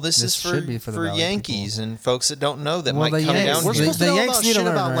people. This This is should be for the for valley Yankees and folks that don't know that Well, might the come Yankees- down We're here. supposed The to know Yanks about need to shit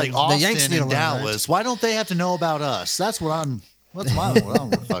learn, about right? like The Yanks Austin need to and learn, right? Dallas. Why don't they have to know about us? That's what I'm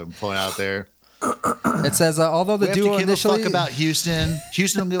fucking putting out there. It says although the We have to duo give a initially fuck about Houston.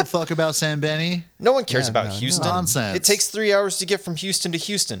 Houston don't give a fuck about San Benny. No one cares Yeah, about no, Houston. nonsense. It takes 3 hours to get from Houston to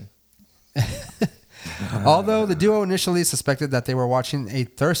Houston. Although the duo initially suspected that they were watching a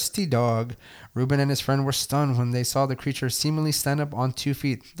thirsty dog, Ruben and his friend were stunned when they saw the creature seemingly stand up on 2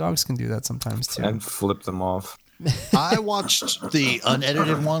 feet. Dogs can do that sometimes too. And flip them off. I watched the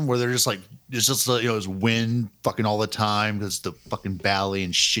unedited one where they're just like, it's just it's wind fucking all the time because the fucking valley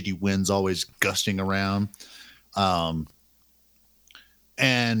and shitty winds always gusting around. And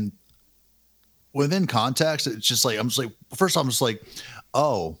within context, it's just like, first I'm just like,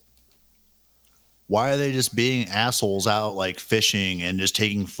 oh, why are they just being assholes out like fishing and just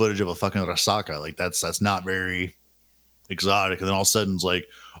taking footage of a fucking Resaca? Like that's not very exotic. And then all of a sudden it's like,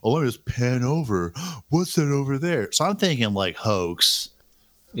 oh, let me just pan over. What's that over there? So I'm thinking like hoax.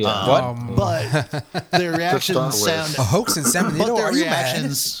 Yeah. What? But their reactions sound A hoax in San Benito? But their Are you mad?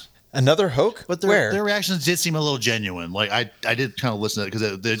 reactions, Another hoax? but Where? their reactions did seem a little genuine. Like I did kind of listen to it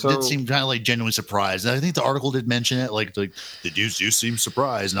because they did seem kind of like genuinely surprised. And I think the article did mention it. Like the dudes do seem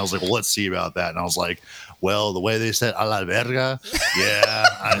surprised, and I was like, well, let's see about that. And I was like, well, the way they said "a la verga," yeah,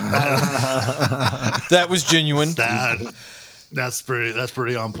 That was genuine. that's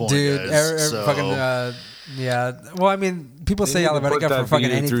pretty on point, Dude, guys. fucking, yeah. Well, I mean, people say need to put Alabama that for fucking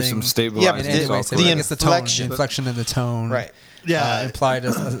beat through anything. some stabilizing Yeah, but Anyway, software. so I guess the tone, inflection. the inflection in the tone, Right. Yeah. implied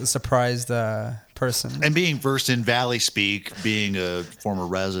a surprised person. And being versed in Valley speak, being a former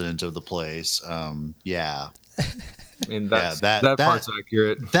resident of the place, yeah. I mean, Yeah, that part's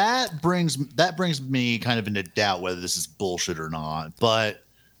accurate. That brings me kind of into doubt whether this is bullshit or not. But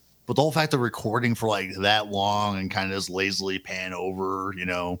the whole fact of recording for like that long and kind of just lazily pan over, you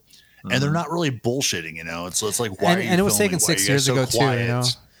know, and they're not really bullshitting, you know. It's like why? And it was taken 6 years ago too, quiet? you know.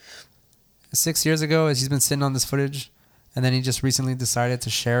 6 years ago, as he's been sitting on this footage, and then he just recently decided to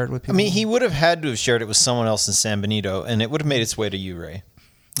share it with I people. mean, he would have had to have shared it with someone else in San Benito, and it would have made its way to you, Ray.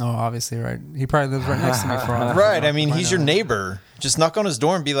 Oh, obviously, right. He probably lives right next to me for all. Right. I mean, he's your neighbor. Just knock on his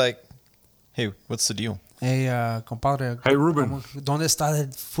door and be like, "Hey, what's the deal?" Hey, compadre. Hey, Ruben. ¿Dónde está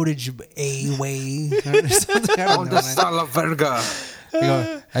the footage, way? ¿Dónde está la verga?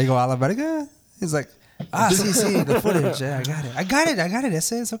 I go, a la verga? He's like, sí, the footage. Yeah, I got it.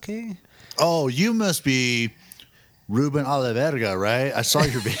 Ese is okay. Oh, you must be Ruben Alaverga, right? I saw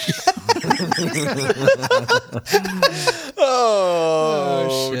your video.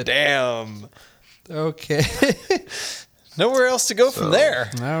 Oh, shit. damn. Okay. Nowhere else to go from there.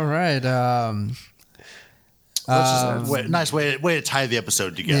 All right. Nice way to tie the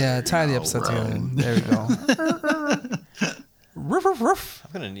episode together. Yeah, tie the episode together. There we go. Ruff, ruff, ruff.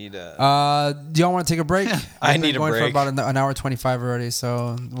 I'm gonna need a. Do y'all want to take a break? I We've been need a going break. for about an hour 25 already,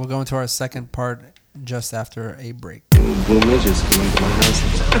 so we'll go into our second part just after a break. Blue midgets come into my house.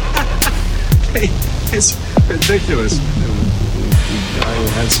 Hey, it's ridiculous. The guy who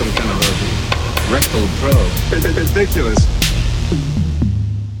had some kind of a rectal probe. Ridiculous.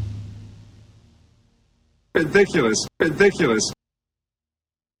 Ridiculous. Ridiculous.